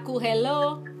mengerti aku.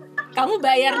 Hello, kamu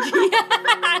bayar dia.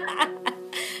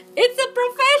 It's a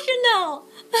professional.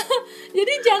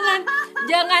 Jadi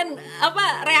jangan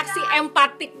reaksi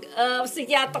empatik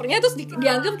psikiaternya terus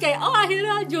dianggap kayak oh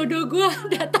akhirnya jodoh gue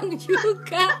datang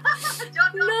juga.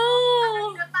 No.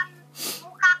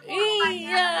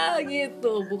 Iya gitu.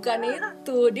 bukan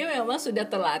itu. Dia memang sudah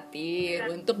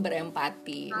terlatih untuk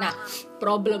berempati. Nah,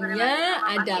 problemnya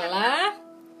adalah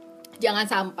jangan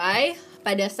sampai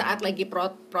pada saat lagi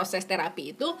proses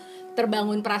terapi itu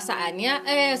terbangun perasaannya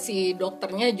si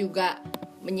dokternya juga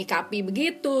menyikapi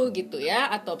begitu gitu ya,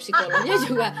 atau psikolognya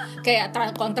juga kayak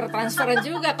counter transferan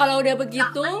juga. Kalau udah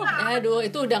begitu, aduh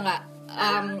itu udah nggak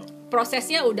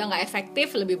prosesnya udah nggak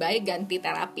efektif. Lebih baik ganti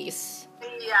terapis.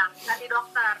 Iya, ganti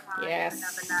dokter. Yes.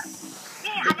 Benar-benar.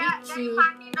 Nih ada dari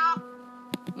Fanny, Dok.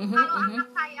 Kalau anak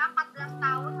saya 14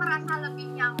 tahun merasa lebih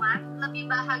nyaman, lebih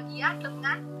bahagia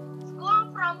dengan school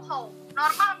from home.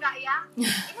 Normal nggak ya?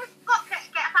 Ini kok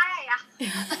kayak saya ya?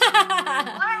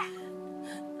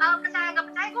 Kalau percaya nggak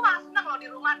percaya, gue malah seneng loh di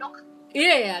rumah, Dok.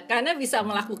 Iya ya, karena bisa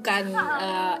melakukan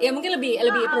ya mungkin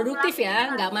lebih produktif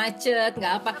ya, nggak macet,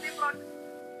 nggak apa.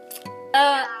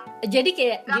 Jadi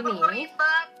kayak gak gini. Gak perlu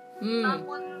ribet,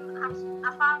 walaupun harus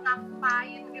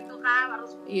ngapain gitu kan,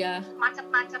 harus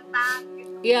macet-macetan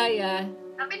gitu. Iya.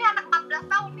 Tapi ini anak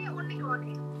 14 tahun nih unik loh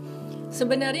nih.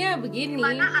 Sebenarnya begini.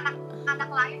 Dimana anak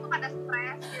lain tuh pada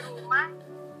stres di rumah.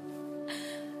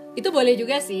 Itu boleh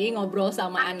juga sih ngobrol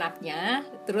sama anaknya.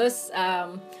 Terus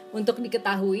untuk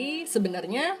diketahui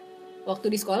sebenarnya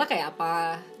waktu di sekolah kayak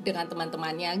apa dengan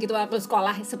teman-temannya gitu, waktu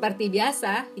sekolah seperti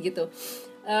biasa gitu.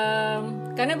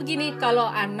 Karena begini, kalau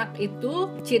anak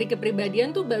itu ciri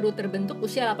kepribadian tuh baru terbentuk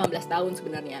usia 18 tahun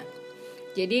sebenarnya.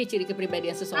 Jadi ciri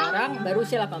kepribadian seseorang baru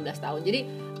usia 18 tahun. Jadi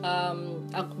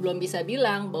aku belum bisa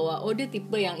bilang bahwa dia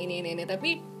tipe yang ini.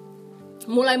 Tapi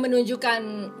mulai menunjukkan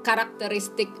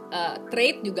karakteristik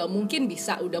trait juga mungkin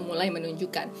bisa udah mulai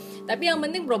menunjukkan. Tapi yang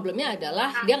penting problemnya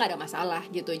adalah dia nggak ada masalah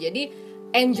gitu. Jadi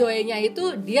enjoy-nya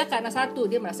itu dia karena satu,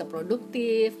 dia merasa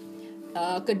produktif.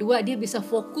 Kedua, dia bisa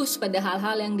fokus pada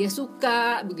hal-hal yang dia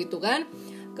suka, begitu kan.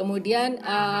 Kemudian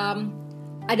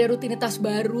ada rutinitas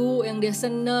baru yang dia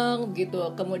seneng gitu.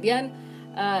 Kemudian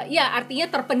ya artinya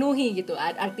terpenuhi gitu.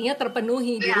 Artinya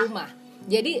terpenuhi di rumah.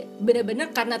 Jadi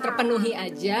benar-benar karena terpenuhi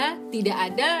aja, tidak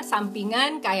ada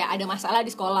sampingan kayak ada masalah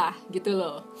di sekolah gitu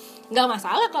loh. Nggak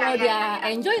masalah kalau dia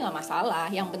enjoy, nggak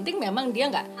masalah. Yang penting memang dia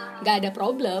nggak ada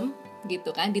problem gitu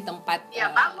kan di tempat.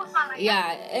 Ya bagus malah ya.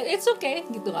 It's okay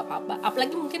gitu, nggak apa-apa.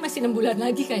 Apalagi mungkin masih 6 bulan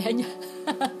lagi kayaknya.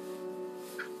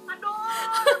 Aduh,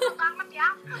 banget ya.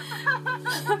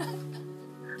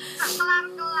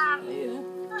 Kelar-kelar. Iya.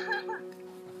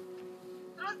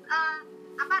 Terus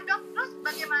Dok, terus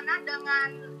bagaimana dengan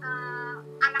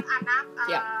anak-anak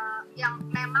yang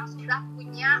memang sudah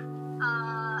punya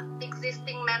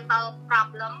existing mental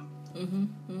problem,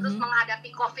 terus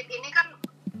menghadapi COVID ini kan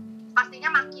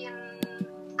pastinya makin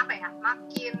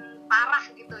parah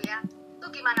gitu ya. Itu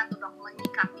gimana tuh Dok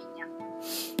menyikapinya?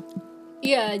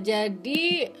 Iya,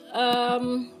 jadi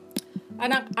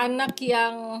anak-anak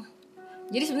yang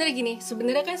jadi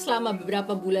sebenarnya kan selama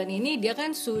beberapa bulan ini dia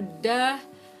kan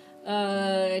sudah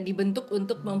dibentuk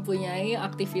untuk mempunyai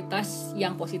aktivitas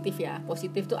yang positif ya.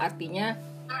 Positif tuh artinya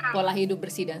pola hidup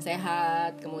bersih dan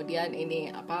sehat. Kemudian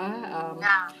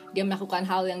dia melakukan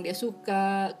hal yang dia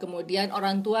suka. Kemudian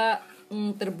orang tua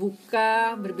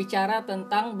terbuka berbicara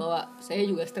tentang bahwa saya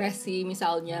juga stres sih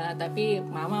misalnya, tapi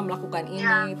mama melakukan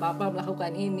ini, papa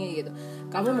melakukan ini gitu.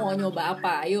 Kamu mau nyoba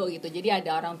apa? Ayo gitu. Jadi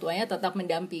ada orang tuanya tetap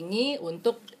mendampingi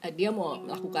untuk dia mau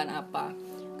melakukan apa.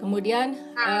 Kemudian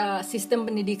sistem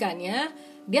pendidikannya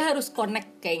dia harus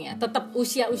connect kayaknya. Tetap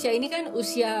usia ini kan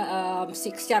usia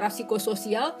secara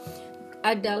psikososial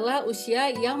adalah usia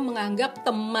yang menganggap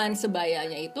teman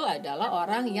sebayanya itu adalah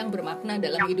orang yang bermakna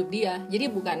dalam hidup dia. Jadi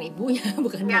bukan ibunya,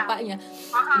 bukan bapaknya.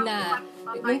 Nah,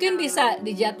 mungkin bisa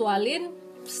dijadwalin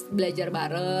belajar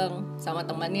bareng sama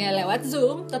temannya lewat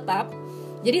Zoom tetap.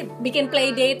 Jadi bikin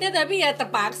play date-nya tapi ya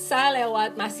terpaksa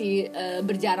lewat masih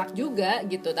berjarak juga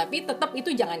gitu. Tapi tetap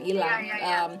itu jangan hilang.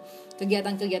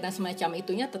 Kegiatan-kegiatan semacam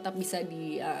itunya tetap bisa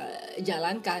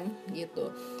dijalankan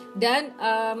gitu. Dan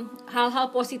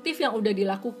hal-hal positif yang udah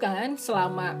dilakukan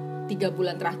selama 3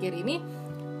 bulan terakhir ini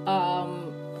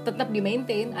tetap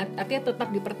di-maintain, artinya tetap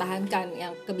dipertahankan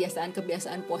yang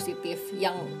kebiasaan-kebiasaan positif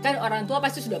yang kan orang tua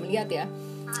pasti sudah melihat ya.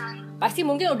 Pasti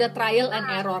mungkin udah trial and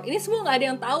error. Ini semua nggak ada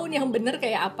yang tahu nih yang bener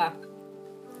kayak apa.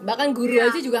 Bahkan guru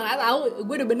aja juga nggak tahu.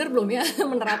 Gue udah bener belum ya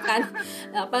menerapkan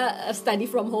study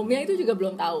from home-nya itu juga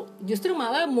belum tahu. Justru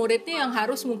malah muridnya yang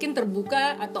harus mungkin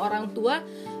terbuka atau orang tua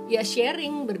ya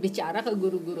sharing, berbicara ke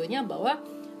guru-gurunya bahwa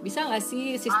bisa nggak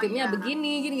sih sistemnya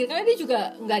begini gini karena dia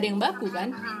juga nggak ada yang baku kan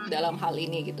dalam hal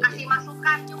ini gitu.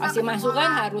 Kasih masukan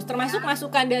harus termasuk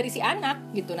masukan dari si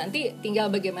anak gitu. Nanti tinggal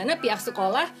bagaimana pihak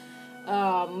sekolah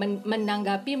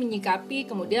menanggapi, menyikapi,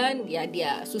 kemudian ya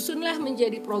dia susunlah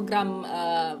menjadi program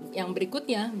yang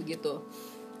berikutnya begitu.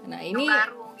 Nah ini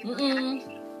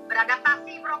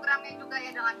beradaptasi programnya juga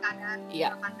ya dengan keadaan.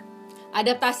 Iya.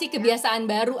 Adaptasi kebiasaan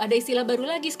baru, ada istilah baru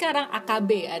lagi sekarang,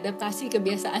 AKB, adaptasi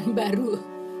kebiasaan baru.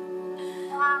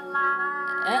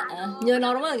 New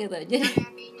normal gitu. Jadi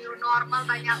new normal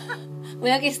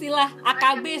banyak istilah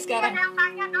AKB sekarang. Ada yang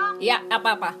tanya dong. Iya,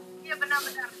 apa-apa? Iya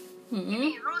benar-benar.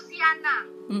 Ini Rusiana.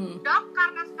 Dok,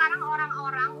 karena sekarang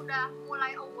orang-orang udah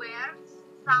mulai aware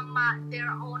sama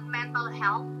their own mental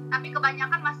health, tapi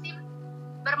kebanyakan masih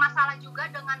bermasalah juga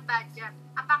dengan budget.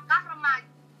 Apakah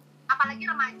apalagi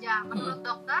remaja, menurut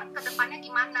dokter kedepannya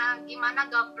gimana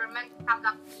government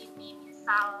tanggap ini,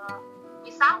 misal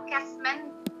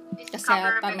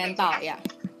kesehatan mental ya.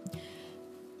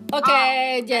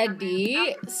 Oke,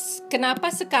 jadi kenapa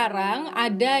sekarang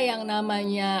ada yang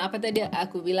namanya apa tadi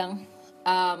aku bilang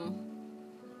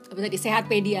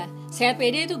Sehatpedia.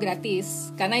 Sehatpedia itu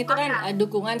gratis karena itu kan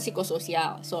dukungan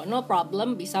psikososial, so no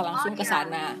problem, bisa langsung ke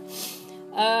sana.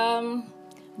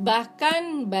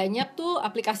 Bahkan banyak tuh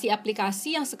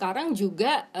aplikasi-aplikasi yang sekarang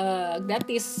juga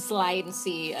gratis selain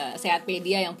si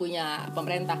Sehatpedia yang punya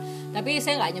pemerintah. Tapi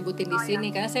saya nggak nyebutin di sini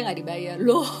karena saya nggak dibayar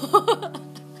loh.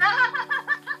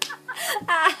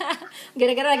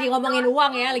 Gara-gara lagi ngomongin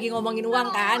uang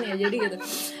kan ya, jadi gitu.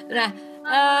 Nah,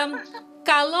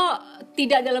 kalau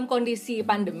tidak dalam kondisi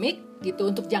pandemik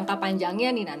gitu untuk jangka panjangnya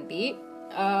nih nanti,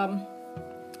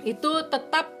 itu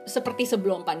tetap seperti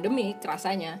sebelum pandemi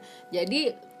rasanya.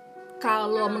 Jadi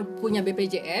kalau punya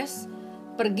BPJS,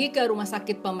 pergi ke rumah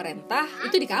sakit pemerintah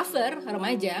itu di cover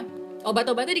remaja,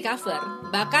 obat-obatnya di cover,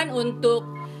 bahkan untuk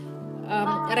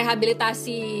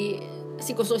rehabilitasi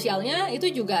psikososialnya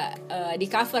itu juga di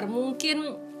cover.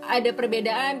 Mungkin ada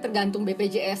perbedaan tergantung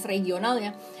BPJS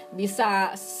regionalnya,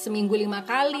 bisa seminggu 5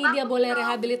 kali dia boleh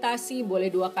rehabilitasi, boleh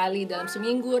 2 kali dalam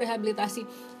seminggu rehabilitasi.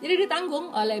 Jadi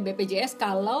ditanggung oleh BPJS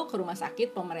kalau ke rumah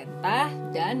sakit pemerintah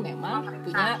dan memang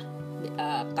punya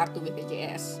kartu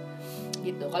BPJS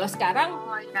gitu. Kalau sekarang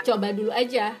coba dulu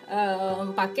aja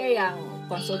pakai yang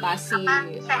konsultasi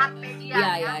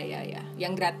Sehatpedia ya,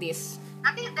 yang gratis.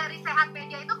 Nanti dari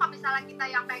Sehatpedia itu kalau misalnya kita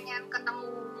yang pengen ketemu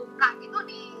muka itu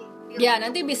di ya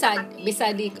nanti bisa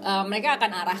mereka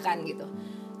akan arahkan gitu,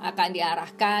 akan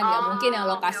diarahkan ya, mungkin yang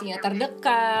lokasinya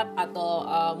terdekat atau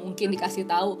mungkin dikasih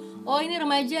tahu, oh ini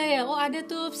remaja ya, oh ada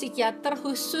tuh psikiater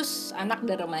khusus anak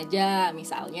dan remaja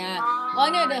misalnya,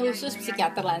 oh ini ada khusus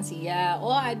psikiater lansia,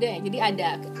 oh ada, jadi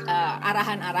ada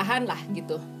arahan-arahan lah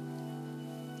gitu.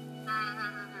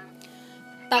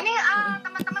 Ini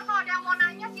teman-teman kalau ada yang mau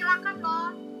nanya silakan loh.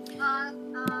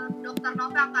 Dokter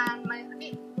Nova akan,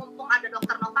 ini mumpung ada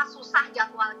Dokter Nova, susah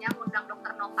jadwalnya undang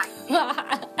Dokter Nova ini.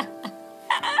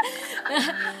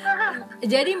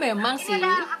 Jadi memang ini sih. Ini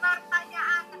ada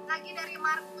pertanyaan lagi dari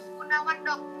Markus Gunawan,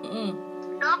 Dok.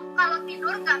 Dok, kalau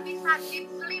tidur nggak bisa deep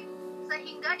sleep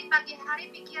sehingga di pagi hari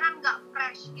pikiran nggak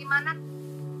fresh, gimana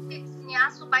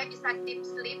tipsnya supaya bisa deep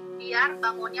sleep biar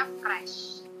bangunnya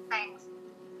fresh? Thanks.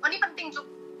 Oh ini penting juga.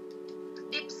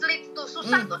 Deep sleep tuh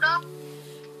susah tuh, Dok.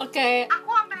 Oke. Aku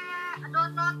sampai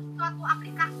download suatu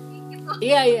aplikasi gitu.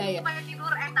 Iya. Supaya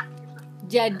tidur enak gitu.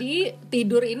 Jadi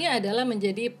tidur ini adalah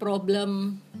menjadi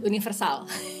problem universal.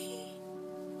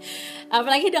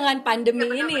 Apalagi dengan pandemi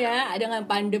ini ya, dengan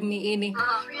pandemi ini.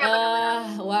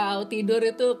 Wow, tidur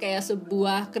itu kayak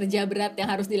sebuah kerja berat yang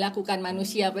harus dilakukan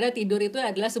manusia. Padahal tidur itu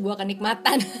adalah sebuah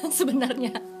kenikmatan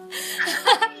sebenarnya.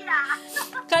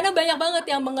 Karena banyak banget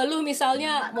yang mengeluh,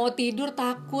 misalnya mau tidur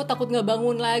takut nggak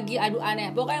bangun lagi, aduh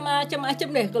aneh, pokoknya macem-macem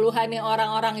deh keluhannya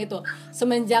orang-orang itu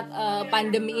semenjak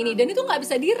pandemi ini, dan itu nggak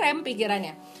bisa direm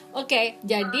pikirannya. Oke,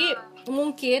 jadi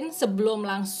mungkin sebelum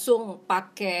langsung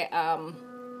pakai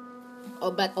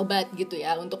obat-obat gitu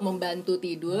ya untuk membantu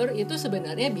tidur, itu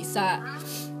sebenarnya bisa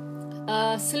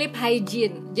sleep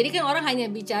hygiene. Jadi kan orang hanya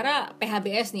bicara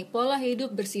PHBS nih, pola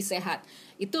hidup bersih sehat.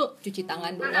 Itu cuci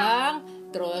tangan doang,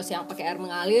 terus yang pakai air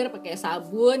mengalir, pakai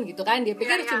sabun gitu kan. Dia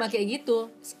pikir cuma kayak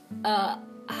gitu.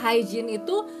 Hygiene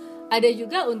itu ada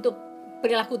juga untuk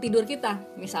perilaku tidur kita.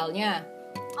 Misalnya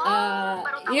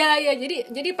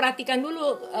jadi perhatikan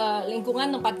dulu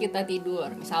lingkungan tempat kita tidur.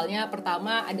 Misalnya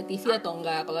pertama ada TV atau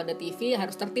enggak. Kalau ada TV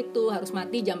harus tertib tuh, harus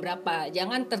mati jam berapa.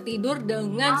 Jangan tertidur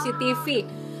dengan si TV.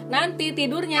 Nanti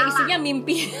tidurnya isinya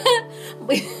mimpi.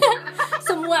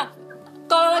 Semua.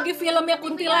 Kalau lagi filmnya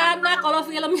kuntilanak, kalau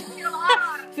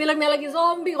filmnya lagi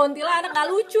zombie, kuntilanak, nggak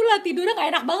lucu lah, tidurnya nggak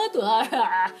enak banget tuh.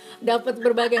 Dapat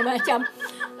berbagai macam,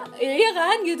 iya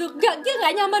kan gitu,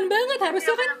 nggak nyaman banget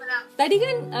harusnya kan. Tadi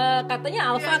kan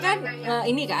katanya Alfa kan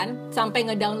ini kan sampai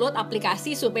ngedownload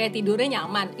aplikasi supaya tidurnya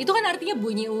nyaman. Itu kan artinya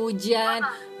bunyi hujan,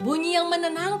 bunyi yang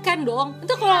menenangkan dong.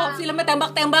 Itu kalau filmnya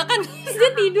tembak-tembakan,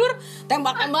 dia tidur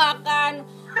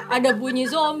tembak-tembakan. ada bunyi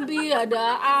zombie,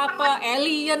 ada apa,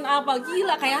 alien apa,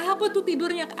 gila kayak apa tuh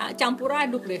tidurnya, campur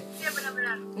aduk deh. Iya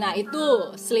benar-benar. Nah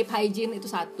itu sleep hygiene itu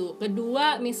satu.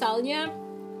 Kedua misalnya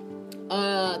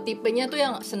tipenya tuh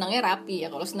yang senangnya rapi ya.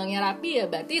 Kalau senangnya rapi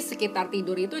ya berarti sekitar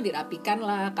tidur itu dirapikan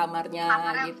lah kamarnya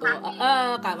gitu.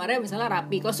 Kamarnya misalnya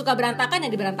rapi. Kalau suka berantakan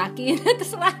ya diberantakin.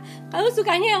 Terserah. Kamu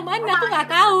sukanya yang mana? Aku nggak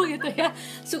tahu gitu ya.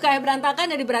 Sukanya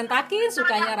berantakan ya diberantakin.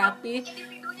 Sukanya rapi.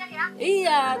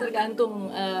 Iya,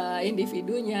 tergantung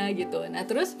individunya gitu. Nah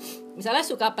terus misalnya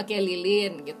suka pakai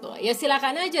lilin gitu. Ya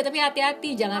silakan aja tapi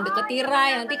hati-hati jangan deket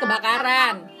tirai nanti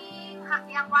kebakaran.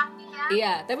 Yang wangi ya.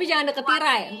 Iya, tapi jangan deket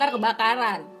tirai, ntar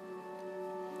kebakaran.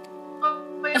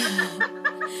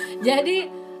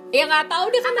 Jadi, ya nggak tahu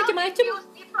deh kan macem-macem.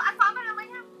 Itu apa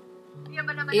namanya? Iya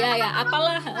benar-benar. Iya ya,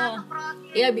 apalah.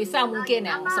 Iya bisa mungkin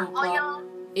yang semprot.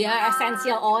 Iya,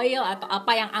 essential oil atau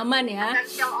apa yang aman ya.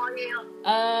 Essential oil.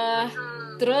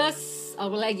 Terus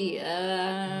apa lagi?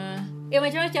 Ya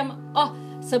macam-macam. Oh,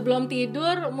 sebelum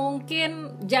tidur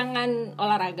mungkin jangan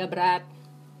olahraga berat.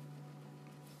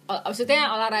 Maksudnya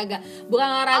olahraga,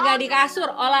 bukan olahraga di kasur,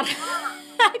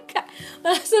 olahraga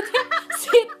maksudnya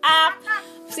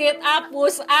sit up,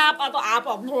 push up atau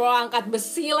apa, bro, angkat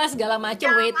besi lah segala macam,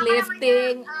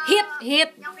 weightlifting,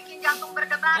 hit yang bikin jantung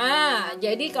berdebar.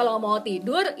 Jadi kalau mau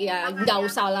tidur ya nggak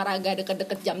usah olahraga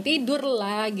deket-deket jam tidur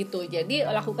lah gitu. Jadi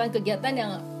lakukan kegiatan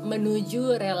yang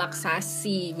menuju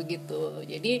relaksasi begitu.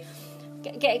 Jadi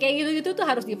kayak gitu-gitu tuh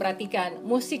harus diperhatikan.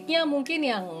 Musiknya mungkin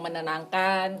yang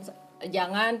menenangkan.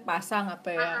 Jangan pasang apa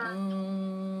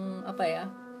ya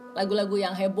lagu-lagu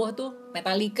yang heboh tuh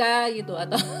Metallica gitu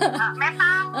atau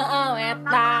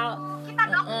metal. Kita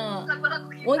dong lagu-lagu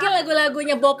kita. Mungkin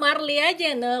lagu-lagunya Bob Marley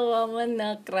aja, No Woman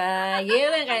No Cry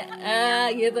gitu kayak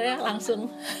gitu ya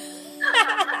langsung.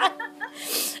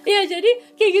 Ya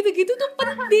jadi kayak gitu-gitu tuh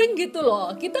penting gitu loh.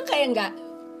 Kita kayak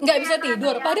nggak bisa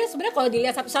tidur. Padahal sebenarnya kalau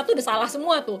dilihat satu-satu udah salah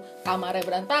semua tuh. Kamarnya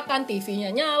berantakan,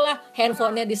 TV-nya nyala,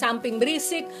 handphonenya di samping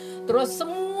berisik, terus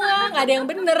semua nggak ada yang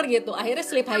bener gitu. Akhirnya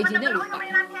sleep hygiene-nya lupa.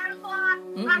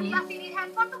 Radiasi di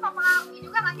handphone tuh mempengaruhi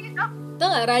juga nggak sih dok? Tuh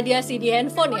nggak radiasi di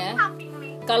handphone ya?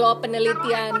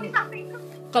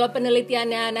 Kalau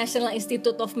penelitiannya National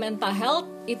Institute of Mental Health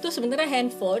itu sebenarnya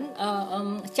handphone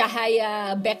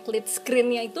cahaya backlit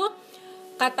screen-nya itu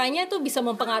katanya tuh bisa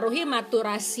mempengaruhi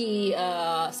maturasi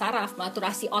saraf,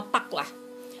 maturasi otak lah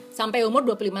sampai umur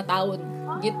 25 tahun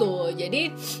gitu.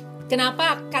 Jadi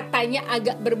kenapa katanya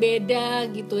agak berbeda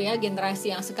gitu ya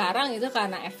generasi yang sekarang itu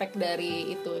karena efek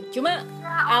dari itu. Cuma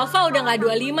Alfa udah nggak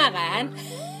 25 kan?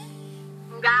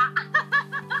 Enggak.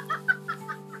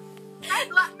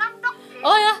 26 dok.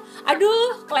 Oh ya,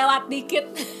 aduh kelewat dikit.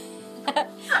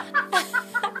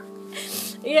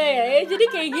 Iya, jadi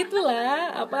kayak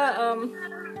gitulah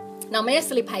namanya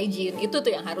sleep hygiene itu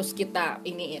tuh yang harus kita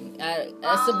iniin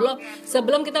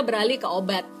sebelum kita beralih ke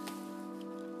obat.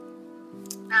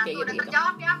 Nah, kayak udah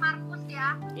terjawab ya Markus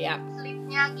ya. Iya.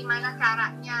 Sleepnya gimana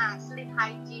caranya, sleep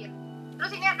hygiene.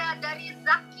 Terus ini ada dari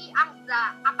Zaki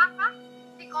Amza. Apakah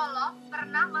psikolog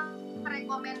pernah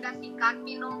merekomendasikan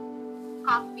minum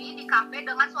kopi di kafe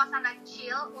dengan suasana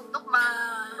chill untuk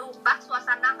merubah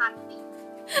suasana hati?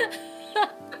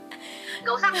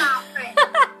 Gak usah kafe.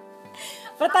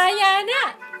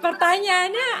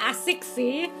 Pertanyaannya asik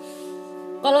sih.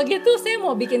 Kalau gitu saya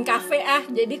mau bikin kafe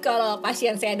Jadi kalau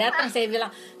pasien saya datang saya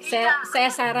bilang saya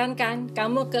sarankan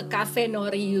kamu ke Cafe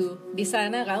Noriu. Di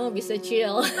sana kamu bisa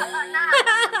chill.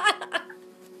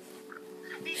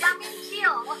 Dijamin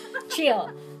chill. Chill.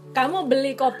 Kamu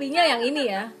beli kopinya yang ini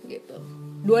ya gitu.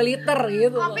 2 liter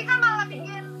gitu. Kopi kan malah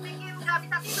bikin nggak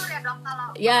bisa tidur ya dok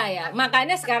kalau. Ya,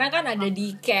 makanya sekarang kan ada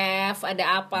decaf,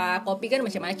 ada apa, kopi kan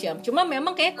macam-macam. Cuma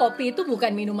memang kayak kopi itu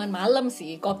bukan minuman malam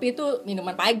sih, kopi itu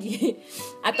minuman pagi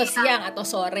atau siang atau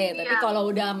sore. Tapi kalau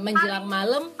udah menjelang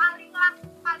malam,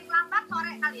 paling lambat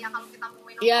sore kali ya kalau kita mau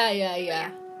minum.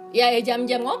 Iya. Ya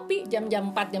jam-jam ngopi,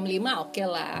 jam-jam 4, jam 5 oke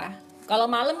lah. Kalau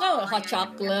malam kan hot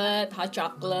chocolate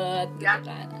gitu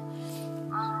kan.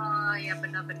 Oh iya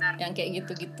benar-benar. Yang kayak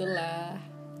gitu-gitulah.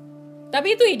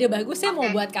 Tapi itu ide bagus, saya mau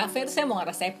buat kafe, saya mau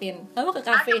resepin. Kamu ke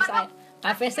kafe saya.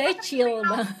 Kafe saya chill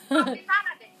banget.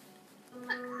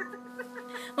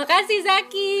 Makasih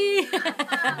Zaki.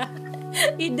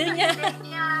 Idenya.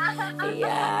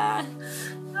 Iya.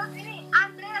 Terus ini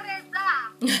Andre Reza.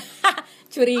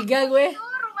 Curiga gue. Itu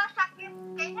rumah sakit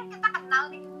kayaknya kita kenal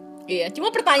nih. Iya,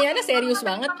 cuma pertanyaannya serius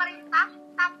banget. Pemerintah,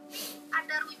 tapi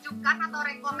ada rujukan atau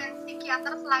rekomendasi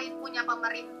psikiater selain punya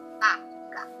pemerintah?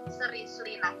 Enggak, serius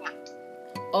nanya.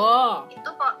 Oh.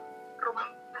 Itu kok rumah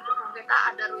kita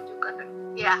ada rujukan.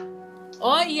 Ya.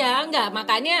 Oh iya, enggak.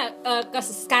 Makanya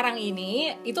sekarang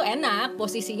ini itu enak.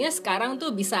 Posisinya sekarang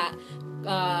tuh bisa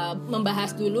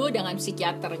membahas dulu dengan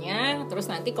psikiaternya. Terus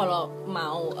nanti kalau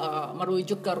mau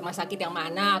merujuk ke rumah sakit yang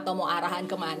mana atau mau arahan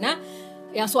kemana,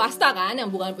 yang swasta kan, yang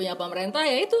bukan punya pemerintah,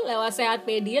 ya itu lewat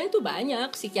Sehatpedia itu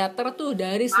banyak psikiater tuh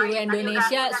dari seluruh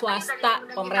Indonesia, swasta,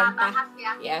 pemerintah.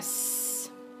 Yes.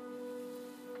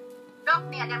 Dok,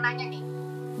 nih ada yang nanya nih.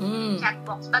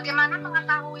 Chatbox. Bagaimana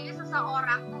mengetahui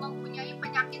seseorang mempunyai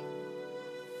penyakit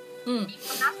di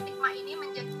mana stigma ini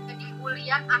menjadi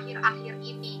bulian akhir-akhir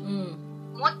ini?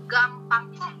 Mood gampang,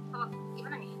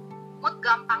 gimana nih? Mood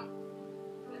gampang.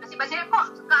 Masih bacanya kok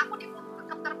suka aku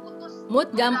terputus. Mood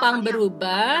gampang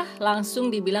berubah, langsung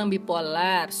dibilang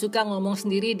bipolar. Suka ngomong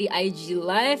sendiri di IG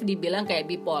live, dibilang kayak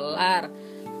bipolar.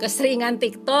 Keseringan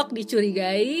TikTok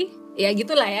dicurigai, ya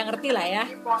gitulah ya, ngerti lah ya.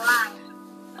 Bipolar.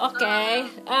 Oke,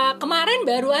 kemarin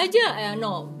baru aja,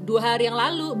 2 hari yang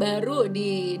lalu baru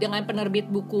dengan penerbit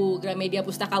buku Gramedia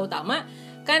Pustaka Utama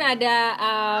kan ada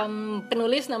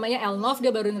penulis namanya Elnov,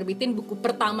 dia baru nerbitin buku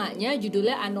pertamanya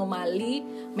judulnya Anomali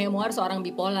Memoir Seorang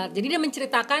Bipolar. Jadi dia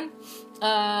menceritakan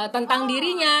tentang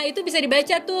dirinya, itu bisa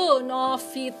dibaca tuh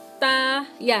Novi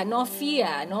ya,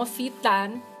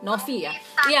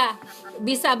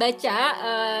 bisa baca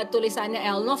tulisannya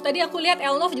Elnov. Tadi aku lihat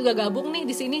Elnov juga gabung nih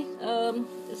di sini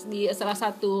di salah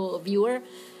satu viewer.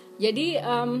 Jadi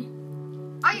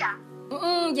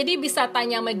jadi bisa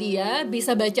tanya sama dia,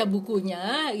 bisa baca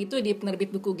bukunya, itu di penerbit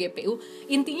buku GPU.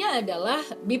 Intinya adalah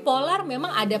bipolar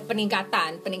memang ada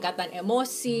peningkatan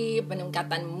emosi,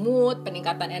 peningkatan mood,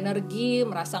 peningkatan energi,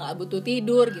 merasa nggak butuh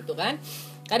tidur gitu kan.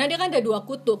 Karena dia kan ada 2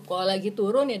 kutub, kalau lagi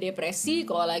turun ya depresi,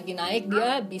 kalau lagi naik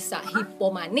dia bisa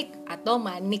hipomanik atau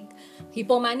manik.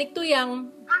 Hipomanik tuh yang,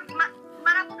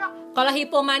 kalau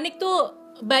hipomanik tuh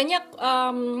banyak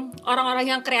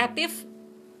orang-orang yang kreatif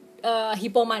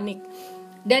hipomanik,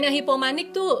 dan yang hipomanik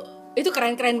tuh itu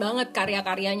keren-keren banget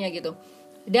karya-karyanya gitu.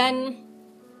 Dan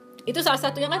itu salah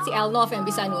satunya kan si Elnov yang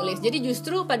bisa nulis. Jadi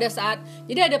justru pada saat,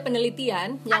 jadi ada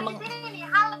penelitian yang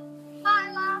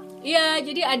iya,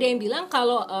 jadi ada yang bilang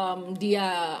kalau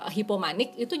dia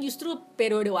hipomanik itu justru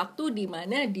periode waktu di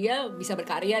mana dia bisa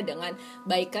berkarya dengan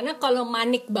baik. Karena kalau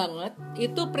manik banget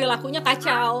itu perilakunya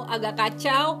kacau, agak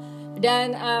kacau,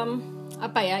 dan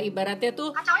ibaratnya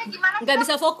tuh nggak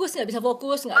bisa fokus.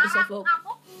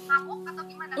 Ngamuk atau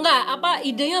gimana? Nggak,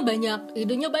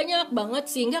 idenya banyak banget,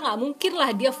 sehingga nggak mungkin lah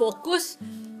dia fokus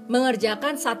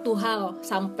mengerjakan satu hal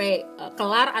sampai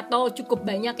kelar atau cukup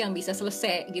banyak yang bisa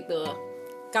selesai gitu.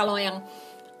 Kalau yang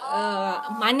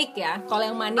manik ya, kalau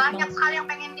yang manik banyak sekali yang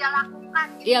pengen dia lakukan.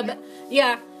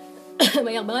 Iya,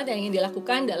 banyak banget yang ingin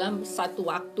dilakukan dalam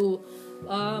satu waktu.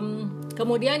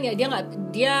 Kemudian ya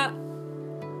dia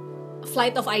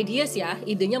flight of ideas ya,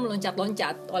 idenya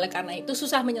meloncat-loncat. Oleh karena itu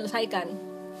susah menyelesaikan.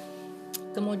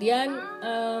 Kemudian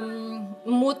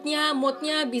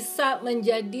moodnya bisa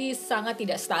menjadi sangat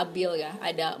tidak stabil ya.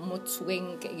 Ada mood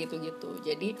swing kayak gitu-gitu.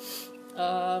 Jadi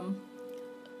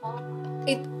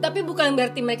tapi bukan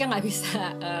berarti mereka nggak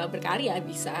bisa berkarya,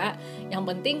 bisa. Yang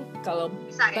penting kalau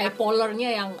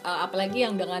bipolarnya yang apalagi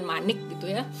yang dengan manik gitu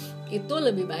ya, itu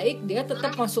lebih baik dia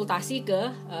tetap konsultasi ke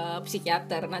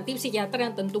psikiater. Nanti psikiater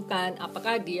yang tentukan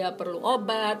apakah dia perlu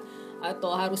obat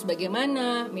atau harus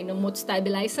bagaimana, minum mood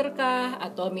stabilizer kah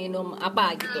atau minum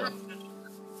apa gitu.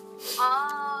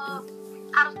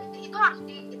 Harus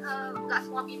nggak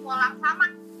semua bipolar sama.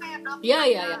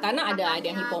 Iya, karena ada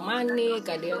yang hipomanik,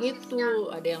 ada yang itu,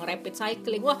 ada yang rapid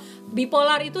cycling. Wah,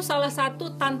 bipolar itu salah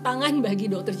satu tantangan bagi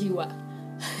dokter jiwa.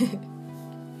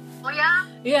 Oh ya?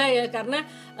 Iya, karena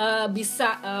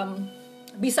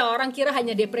bisa orang kira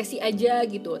hanya depresi aja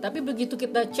gitu. Tapi begitu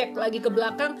kita cek lagi ke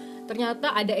belakang,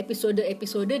 ternyata ada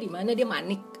episode di mana dia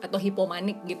manik atau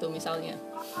hipomanik gitu misalnya.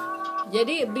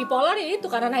 Jadi bipolar ya itu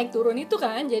karena naik turun itu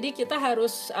kan. Jadi kita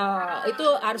harus itu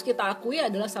harus kita akui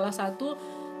adalah salah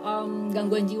satu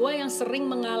gangguan jiwa yang sering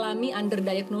mengalami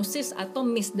underdiagnosis atau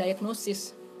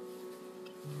misdiagnosis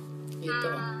gitu.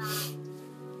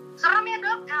 Serem ya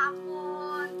dok, ya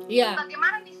ampun. Iya.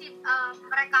 Bagaimana nih sih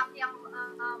mereka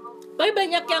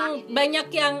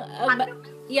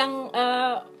yang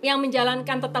yang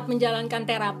tetap menjalankan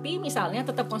terapi, misalnya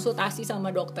tetap konsultasi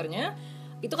sama dokternya,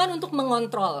 itu kan untuk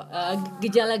mengontrol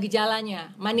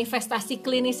gejala-gejalanya, manifestasi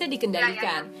klinisnya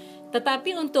dikendalikan.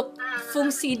 Tetapi untuk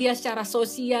fungsi dia secara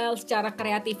sosial, secara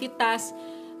kreativitas,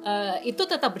 itu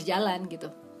tetap berjalan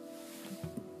gitu.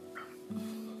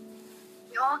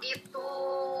 Oh gitu.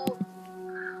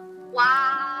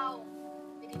 Wow.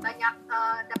 Jadi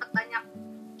dapat banyak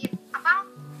info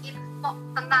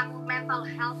tentang mental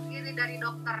health gitu dari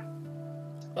dokter.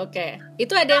 Oke.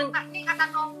 Itu ada yang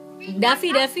kata Novi,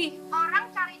 Davi. Orang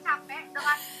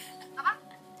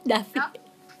Davi.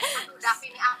 Aduh, Davi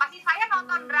ini apa sih? Saya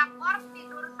nonton drakor,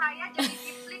 tidur saya jadi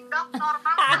deep sleep, Dok.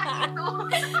 Normal kan gitu.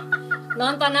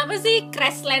 Nonton apa sih?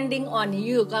 Crash Landing on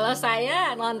You. Kalau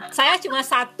saya cuma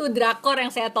satu drakor yang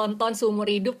saya tonton seumur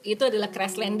hidup, itu adalah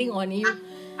Crash Landing on You.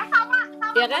 Sama.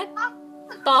 Ya kan?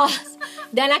 Tos.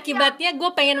 Dan akibatnya gue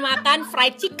pengen makan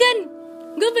fried chicken.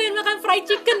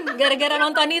 Gara-gara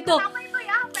nonton itu.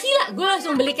 Gila, gue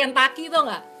langsung beli Kentucky tuh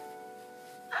nggak?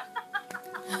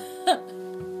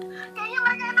 Kayaknya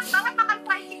mereka enak banget makan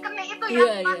fried chickennya itu ya.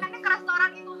 Iya. Makannya ke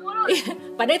restoran itu mulu.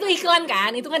 Padahal itu iklan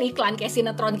kan, itu kan iklan kayak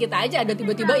sinetron kita aja ada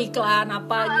tiba-tiba iklan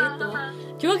apa gitu.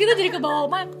 Cuma kita jadi ke bawah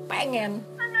pengen.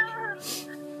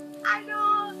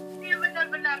 Aduh, iya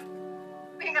benar-benar.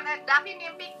 Davi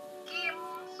mimpi Kim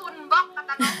Sun Bok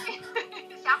kata Davi.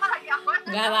 Siapa lagi aku?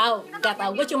 Gak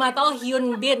tahu. Gue cuma tahu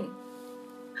Hyun Bin.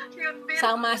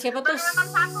 Sama siapa tuh?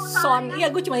 Iya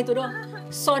gue cuma itu doang.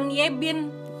 Son Ye Bin.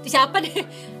 Siapa deh?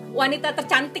 Wanita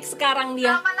tercantik sekarang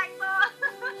dia.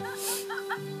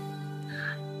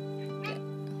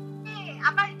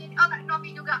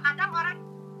 Novi juga kadang orang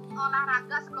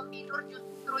olahraga sebelum tidur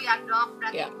justru ya Dok.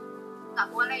 Berarti nggak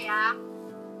boleh ya.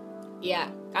 Iya,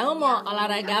 kamu mau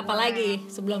olahraga apa lagi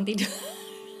sebelum tidur?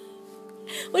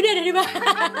 Udah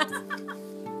dibahas.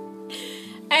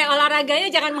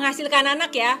 Olahraganya jangan menghasilkan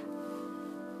anak ya.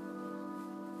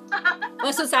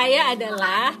 Maksud saya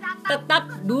adalah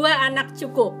tetap 2 anak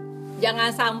cukup.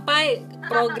 Jangan sampai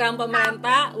program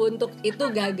pemerintah untuk itu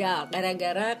gagal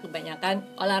gara-gara kebanyakan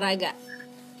olahraga.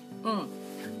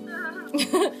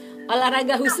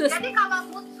 Olahraga khusus. Jadi kalau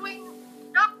mood swing,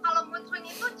 Dok, kalau mood swing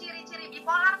itu ciri-ciri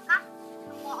bipolar kan?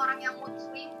 Semua orang yang mood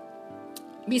swing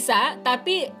bisa,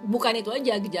 tapi bukan itu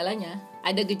aja gejalanya.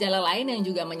 Ada gejala lain yang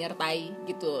juga menyertai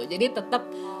gitu. Jadi tetap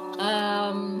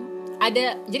ada.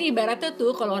 Jadi ibaratnya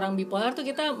tuh kalau orang bipolar tuh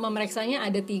kita memeriksanya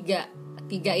ada tiga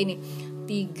ini.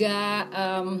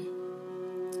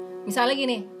 Misalnya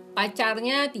gini,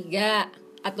 pacarnya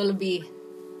 3 atau lebih.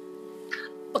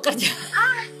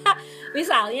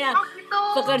 Misalnya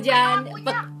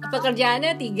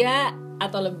pekerjaannya 3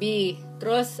 atau lebih.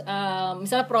 Terus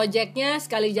misalnya proyeknya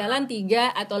sekali jalan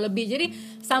 3 atau lebih. Jadi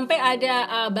sampai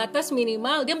ada batas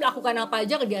minimal dia melakukan apa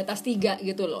aja di atas 3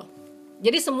 gitu loh.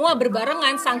 Jadi semua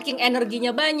berbarengan, saking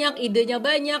energinya banyak, idenya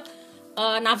banyak,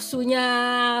 nafsunya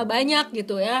banyak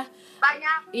gitu ya.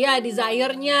 Iya,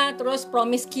 desire-nya, terus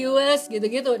promiscuous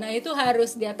gitu-gitu. Nah itu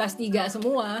harus di atas 3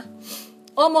 semua.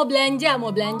 Oh mau belanja,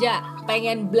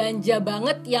 pengen belanja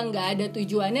banget yang nggak ada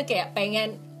tujuannya, kayak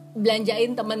pengen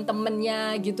belanjain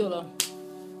temen-temennya gitu loh.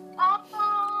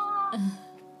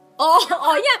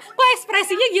 Ya, kok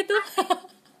ekspresinya gitu?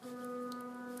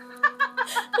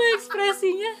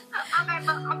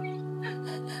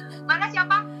 Mana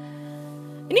siapa?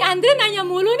 Ini Andre nanya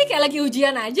mulu nih kayak lagi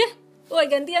ujian aja. Woi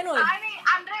gantian woi. Ini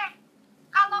Andre,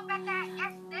 kalau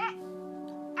PTSD,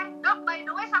 Dok, by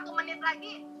the way 1 menit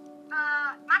lagi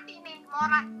mati nih. Mau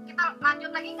kita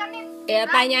lanjut lagi kan nih? Ya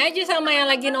tanya aja sama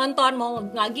yang lagi nonton mau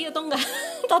lagi atau enggak.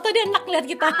 Toto dia enak lihat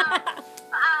kita.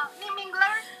 Nih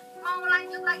Mingler mau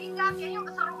lanjut lagi nggak? Kayaknya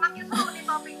makin seru nih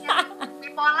topiknya.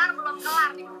 Bipolar belum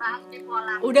kelar nih, bahas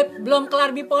bipolar. Udah belum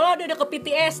kelar bipolar udah ke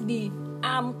PTSD.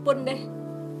 Ampun deh.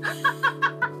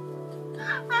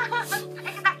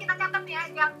 Kita catat ya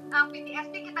yang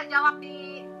PTSD kita jawab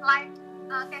di live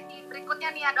sesi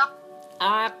berikutnya nih ya Dok.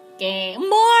 Oke,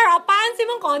 more apaan sih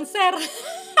bang konser?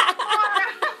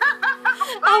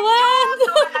 Apaan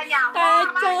tuh?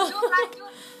 Kacau.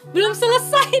 Belum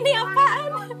selesai nih apaan?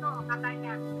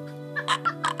 Katanya.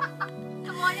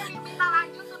 Semuanya minta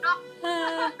lanjut tuh Dok.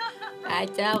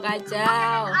 Kacau.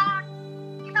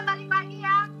 Kita balik lagi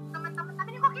ya teman-teman. Tapi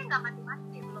ini kok kayak nggak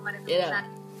mati-mati, belum ada tulisan.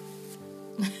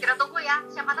 Kita tunggu ya.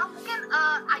 Siapa tahu mungkin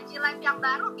IG live yang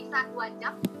baru bisa 2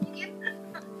 jam mungkin.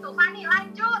 Tuh Fani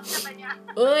lanjut katanya.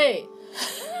 Oi.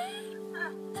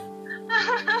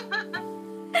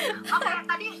 Oke,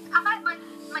 tadi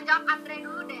menjawab Andre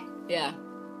dulu deh. Ya.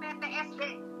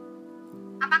 PTSD.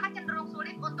 Apakah cenderung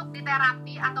sulit untuk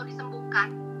diterapi atau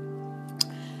disembuhkan?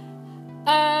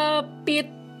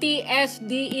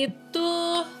 PTSD itu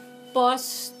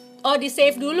di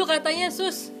save dulu katanya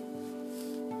Sus.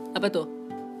 Apa tuh?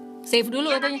 Save dulu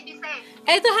ya, katanya.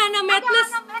 Itu Hannah Madness.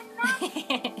 Hai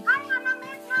Hannah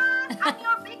Madness, I'm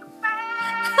your big fan.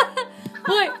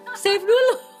 Woi, save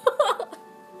dulu.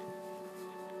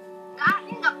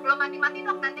 Ini belum mati-mati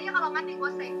Dok, nanti aja kalau mati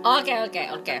gue save. Oke.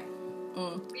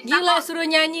 Gila kok. Suruh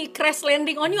nyanyi Crash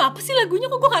Landing on You. Apa sih lagunya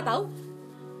kok gue gak tahu?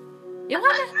 Yang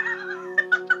mana?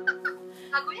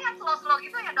 Lagunya yang slow-slow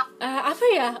gitu ya Dok? Apa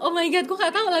ya? Oh my god, gue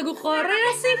gak tahu lagu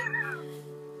Korea sih.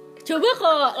 Coba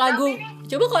kok lagu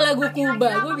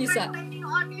Kuba gue bisa.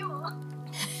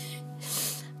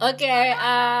 Oke,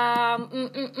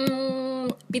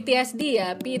 PTSD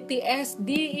ya. PTSD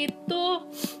itu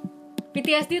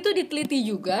diteliti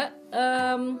juga.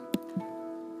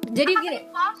 Jadi gini,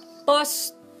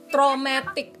 post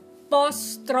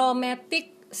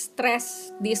traumatic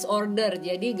stress disorder.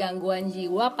 Jadi gangguan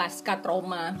jiwa pasca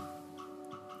trauma.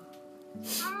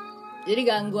 Jadi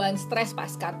gangguan stres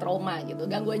pasca trauma gitu,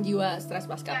 gangguan jiwa stres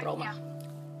pasca trauma.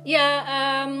 Ya,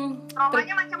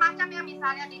 traumanya macam-macam ya,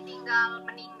 misalnya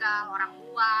meninggal orang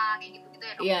tua kayak gitu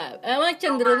ya dok. Ya, emang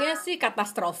cenderungnya sih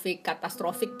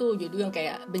katastrofik tuh, jadi yang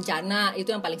kayak bencana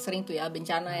itu yang paling sering tuh ya,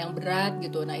 bencana yang berat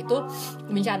gitu. Nah itu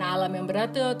bencana alam yang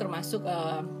berat tuh termasuk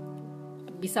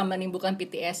bisa menimbulkan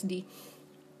PTSD.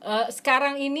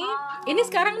 Sekarang nih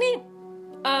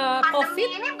COVID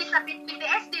ini bisa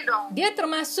PTSD dong. Dia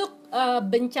termasuk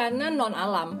bencana non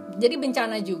alam, jadi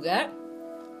bencana juga,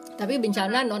 tapi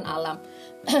bencana non alam.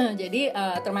 Jadi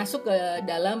termasuk ke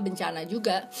dalam bencana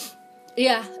juga.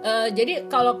 Iya,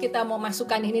 jadi kalau kita mau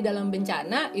masukkan ini dalam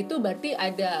bencana, itu berarti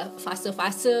ada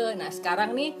fase-fase. Nah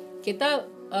sekarang nih kita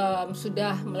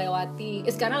sudah melewati,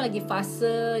 sekarang lagi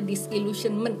fase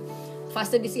disillusionment.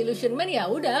 Fase disillusionment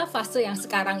ya udah fase yang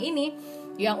sekarang ini,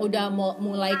 yang udah mau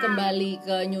mulai kembali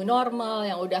ke new normal,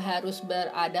 yang udah harus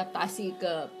beradaptasi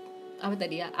ke apa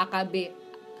tadi ya, AKB,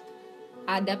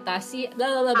 adaptasi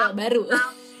baru.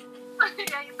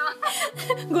 Ya itu.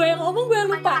 Gue yang ngomong gue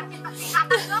lupa.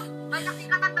 Banyak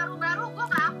tingkatan baru-baru, gue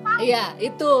nggak hafal. Iya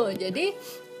itu, jadi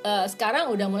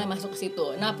sekarang udah mulai masuk ke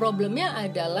situ. Nah problemnya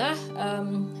adalah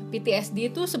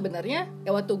PTSD itu sebenarnya,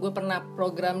 waktu gue pernah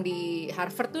program di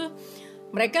Harvard tuh,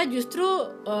 mereka justru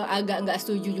agak nggak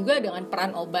setuju juga dengan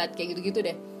peran obat kayak gitu-gitu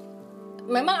deh.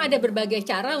 Memang ada berbagai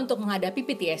cara untuk menghadapi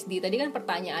PTSD. Tadi kan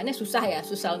pertanyaannya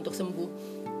susah untuk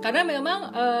sembuh. Karena memang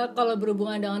kalau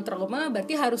berhubungan dengan trauma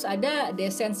berarti harus ada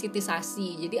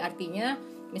desensitisasi. Jadi artinya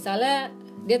misalnya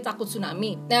dia takut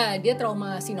tsunami, nah dia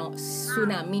trauma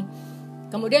tsunami,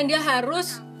 kemudian dia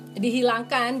harus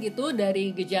dihilangkan gitu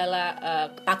dari gejala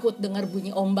takut dengar bunyi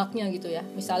ombaknya gitu ya,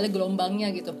 misalnya gelombangnya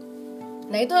gitu.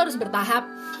 Nah itu harus bertahap.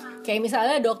 Kayak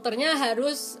misalnya dokternya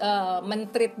harus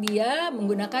men-treat dia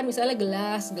menggunakan misalnya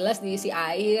gelas diisi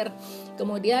air,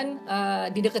 kemudian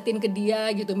dideketin ke dia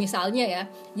gitu misalnya ya.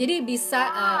 Jadi bisa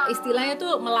istilahnya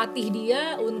tuh melatih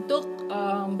dia untuk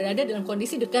berada dalam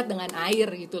kondisi dekat dengan air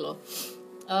gitu loh.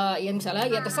 Ya misalnya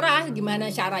ya terserah gimana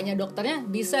caranya dokternya,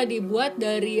 bisa dibuat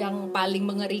dari yang paling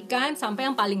mengerikan sampai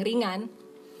yang paling ringan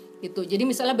gitu. Jadi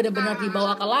misalnya benar-benar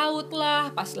dibawa ke laut lah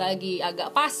pas lagi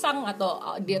agak pasang,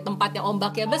 atau di tempat yang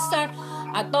ombaknya besar,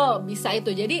 atau bisa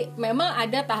itu. Jadi memang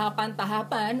ada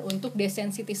tahapan-tahapan untuk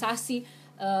desensitisasi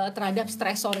terhadap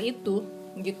stresor itu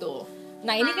gitu.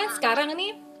 Nah ini kan sekarang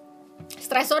nih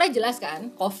stresornya jelas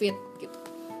kan, COVID gitu.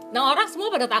 Nah orang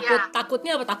semua pada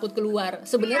takutnya apa? Takut keluar.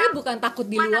 Sebenarnya bukan takut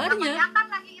di luarnya.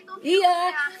 Iya,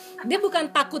 dia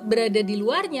bukan takut berada di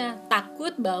luarnya,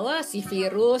 takut bahwa si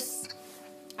virus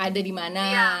ada di mana,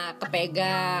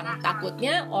 kepegang.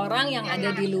 Takutnya orang yang ada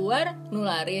di luar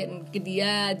nularin ke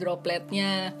dia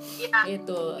dropletnya.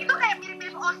 Gitu. Itu kayak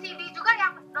mirip-mirip OCD juga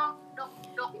yang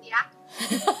dok ya.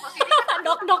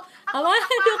 Dok apa?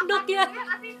 Dok ya.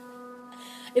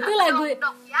 Itu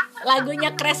lagunya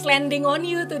Crash Landing on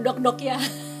You tuh, dok ya.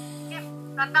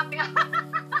 Mantap ya.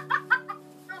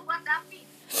 Tuh buat Davi.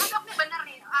 Dok nih bener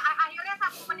nih. Akhirnya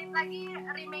 1 menit lagi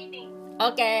remaining.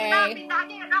 Oke. Kita pindah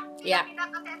aja ya dok. Kita Ya. pindah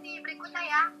ke sesi berikutnya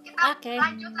ya. Kita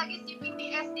lanjut lagi si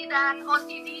PTSD dan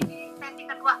OCD di sesi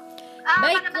kedua.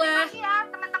 Baiklah. Pada ya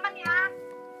teman-teman ya.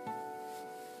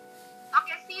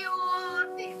 Oke, see you.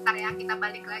 Ntar ya kita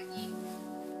balik lagi.